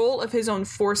control of his own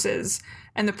forces,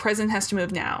 and the president has to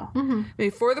move now.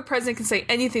 Before the president can say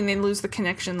anything, they lose the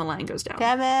connection, the line goes down.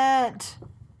 Damn it.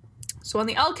 So on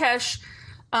the Alkesh,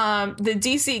 the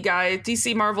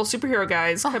DC Marvel superhero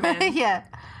guys come in. Yeah.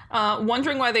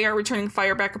 Wondering why they aren't returning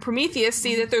fire back at Prometheus,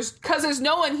 see that there's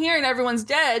no one here and everyone's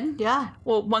dead. Yeah.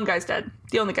 Well, one guy's dead.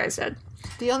 The only guy's dead.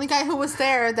 The only guy who was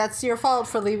there, that's your fault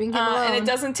for leaving him alone. And it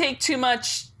doesn't take too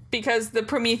much because the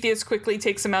Prometheus quickly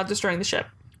takes him out, destroying the ship.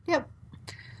 Yep.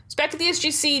 So back at the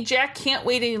SGC, Jack can't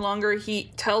wait any longer.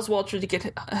 He tells Walter to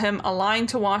get him a line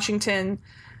to Washington.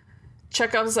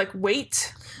 Chekhov's like,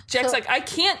 wait. Jack's like, I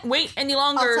can't wait any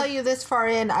longer. I'll tell you, this far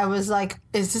in, I was like,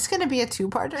 is this going to be a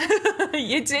two-parter?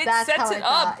 It That's sets how it I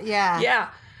up. thought, yeah. Yeah.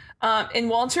 And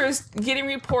Walter's getting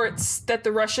reports that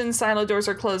the Russian silo doors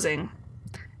are closing.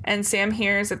 And Sam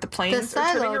hears that the The planes are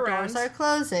turning silo around. doors are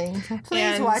closing. Please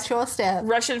And watch your step.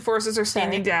 Russian forces are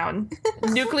standing down.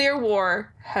 Nuclear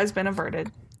war has been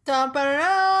averted. Dun, dun,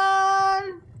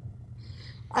 dun.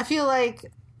 I feel like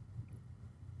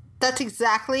that's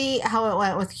exactly how it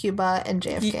went with Cuba and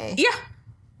JFK. Yeah.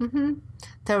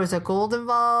 There was a Goa'uld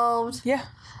involved. Yeah.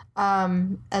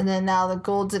 And then now the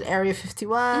Goa'uld's at Area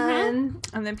 51.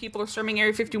 And then people are storming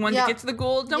Area 51 Yep. to get to the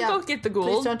Goa'uld. Don't Yep. go get the Please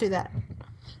Goa'uld. don't do that.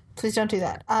 Please don't do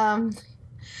that.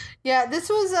 Yeah, this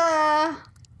was a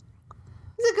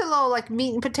good little like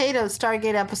meat and potatoes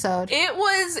Stargate episode.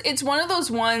 It's one of those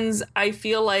ones I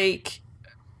feel like,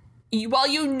 while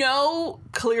you know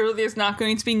clearly there's not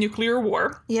going to be nuclear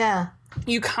war, Yeah.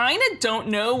 you kind of don't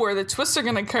know where the twists are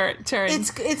going to turn.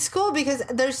 It's cool because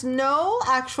there's no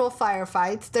actual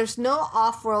firefights. There's no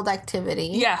off-world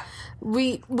activity. Yeah.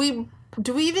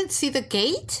 Do we even see the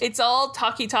gate? It's all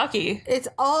talkie-talkie. It's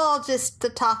all just the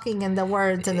talking and the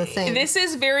words and the things. This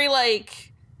is very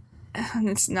like...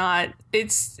 It's not...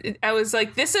 I was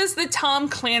like, this is the Tom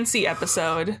Clancy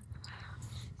episode.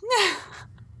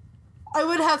 I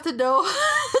would have to know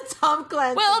Tom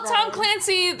Clancy. Well, though. Tom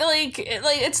Clancy, like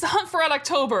it's the Hunt for Red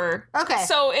October. Okay.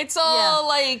 So it's all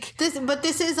like...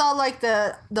 This is all like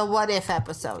the what if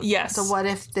episode. Yes. So what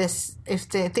if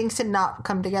the things did not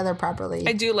come together properly?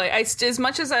 I do like... as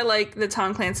much as I like the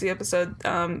Tom Clancy episode,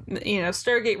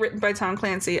 Stargate written by Tom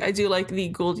Clancy, I do like the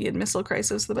Gouldian Missile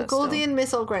Crisis the best. Gouldian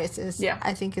Missile Crisis. Yeah.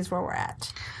 I think is where we're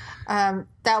at.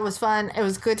 That was fun. It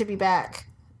was good to be back.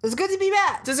 It was good to be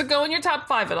back. Does it go in your top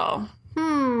 5 at all?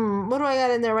 What do I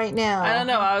got in there right now? I don't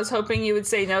know. I was hoping you would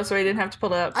say no, so I didn't have to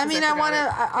pull it up. I mean, I want to.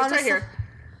 It's Honestly, right here.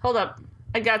 Hold up.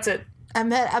 I got it. I'm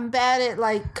bad at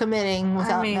like committing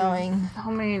without knowing.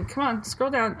 I mean, come on, scroll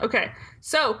down. Okay,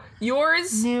 so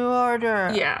yours. New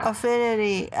Order. Yeah.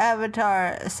 Affinity.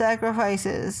 Avatar.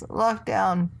 Sacrifices.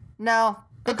 Lockdown. No,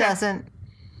 it Okay. doesn't.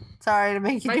 Sorry to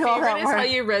make you My do all that favorite is work. how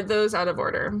you read those out of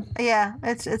order. Yeah,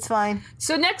 it's fine.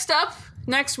 So next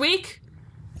week,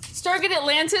 Stargate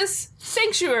Atlantis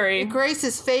Sanctuary.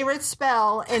 Grace's favorite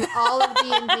spell in all of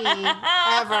D&D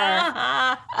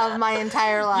ever of my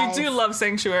entire life. You do love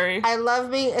Sanctuary. I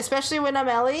love me, especially when I'm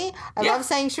Ellie. I Yeah. love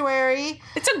Sanctuary.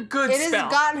 It's a good It has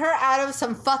spell. gotten her out of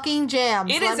some fucking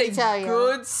jams. It let is me tell a you.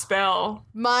 good spell.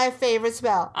 My favorite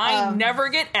spell. I never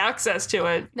get access to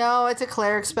it. No, it's a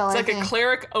cleric spell. It's like a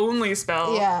cleric only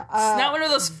spell. Yeah, it's not one of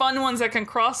those fun ones that can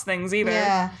cross things either.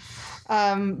 Yeah.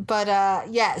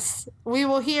 Yes, we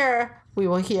will hear.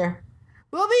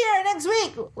 We'll be here next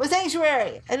week with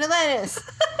Sanctuary and Atlantis.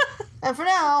 And for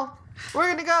now, we're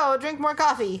gonna go drink more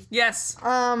coffee. Yes.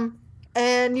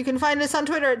 And you can find us on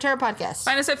Twitter at Terra Podcast.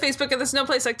 Find us at Facebook at There's No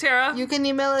Place Like Terra. You can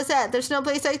email us at there's no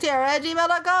place like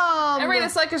Terra@gmail.com. And rate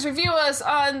us, like us, review us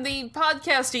on the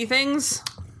podcasty things.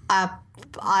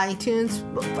 iTunes,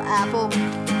 Apple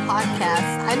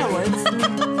Podcasts. I know words.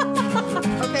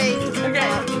 Okay. Okay.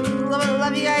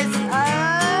 Love you guys.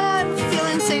 I'm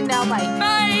feeling sane now. Bye.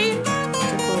 Bye.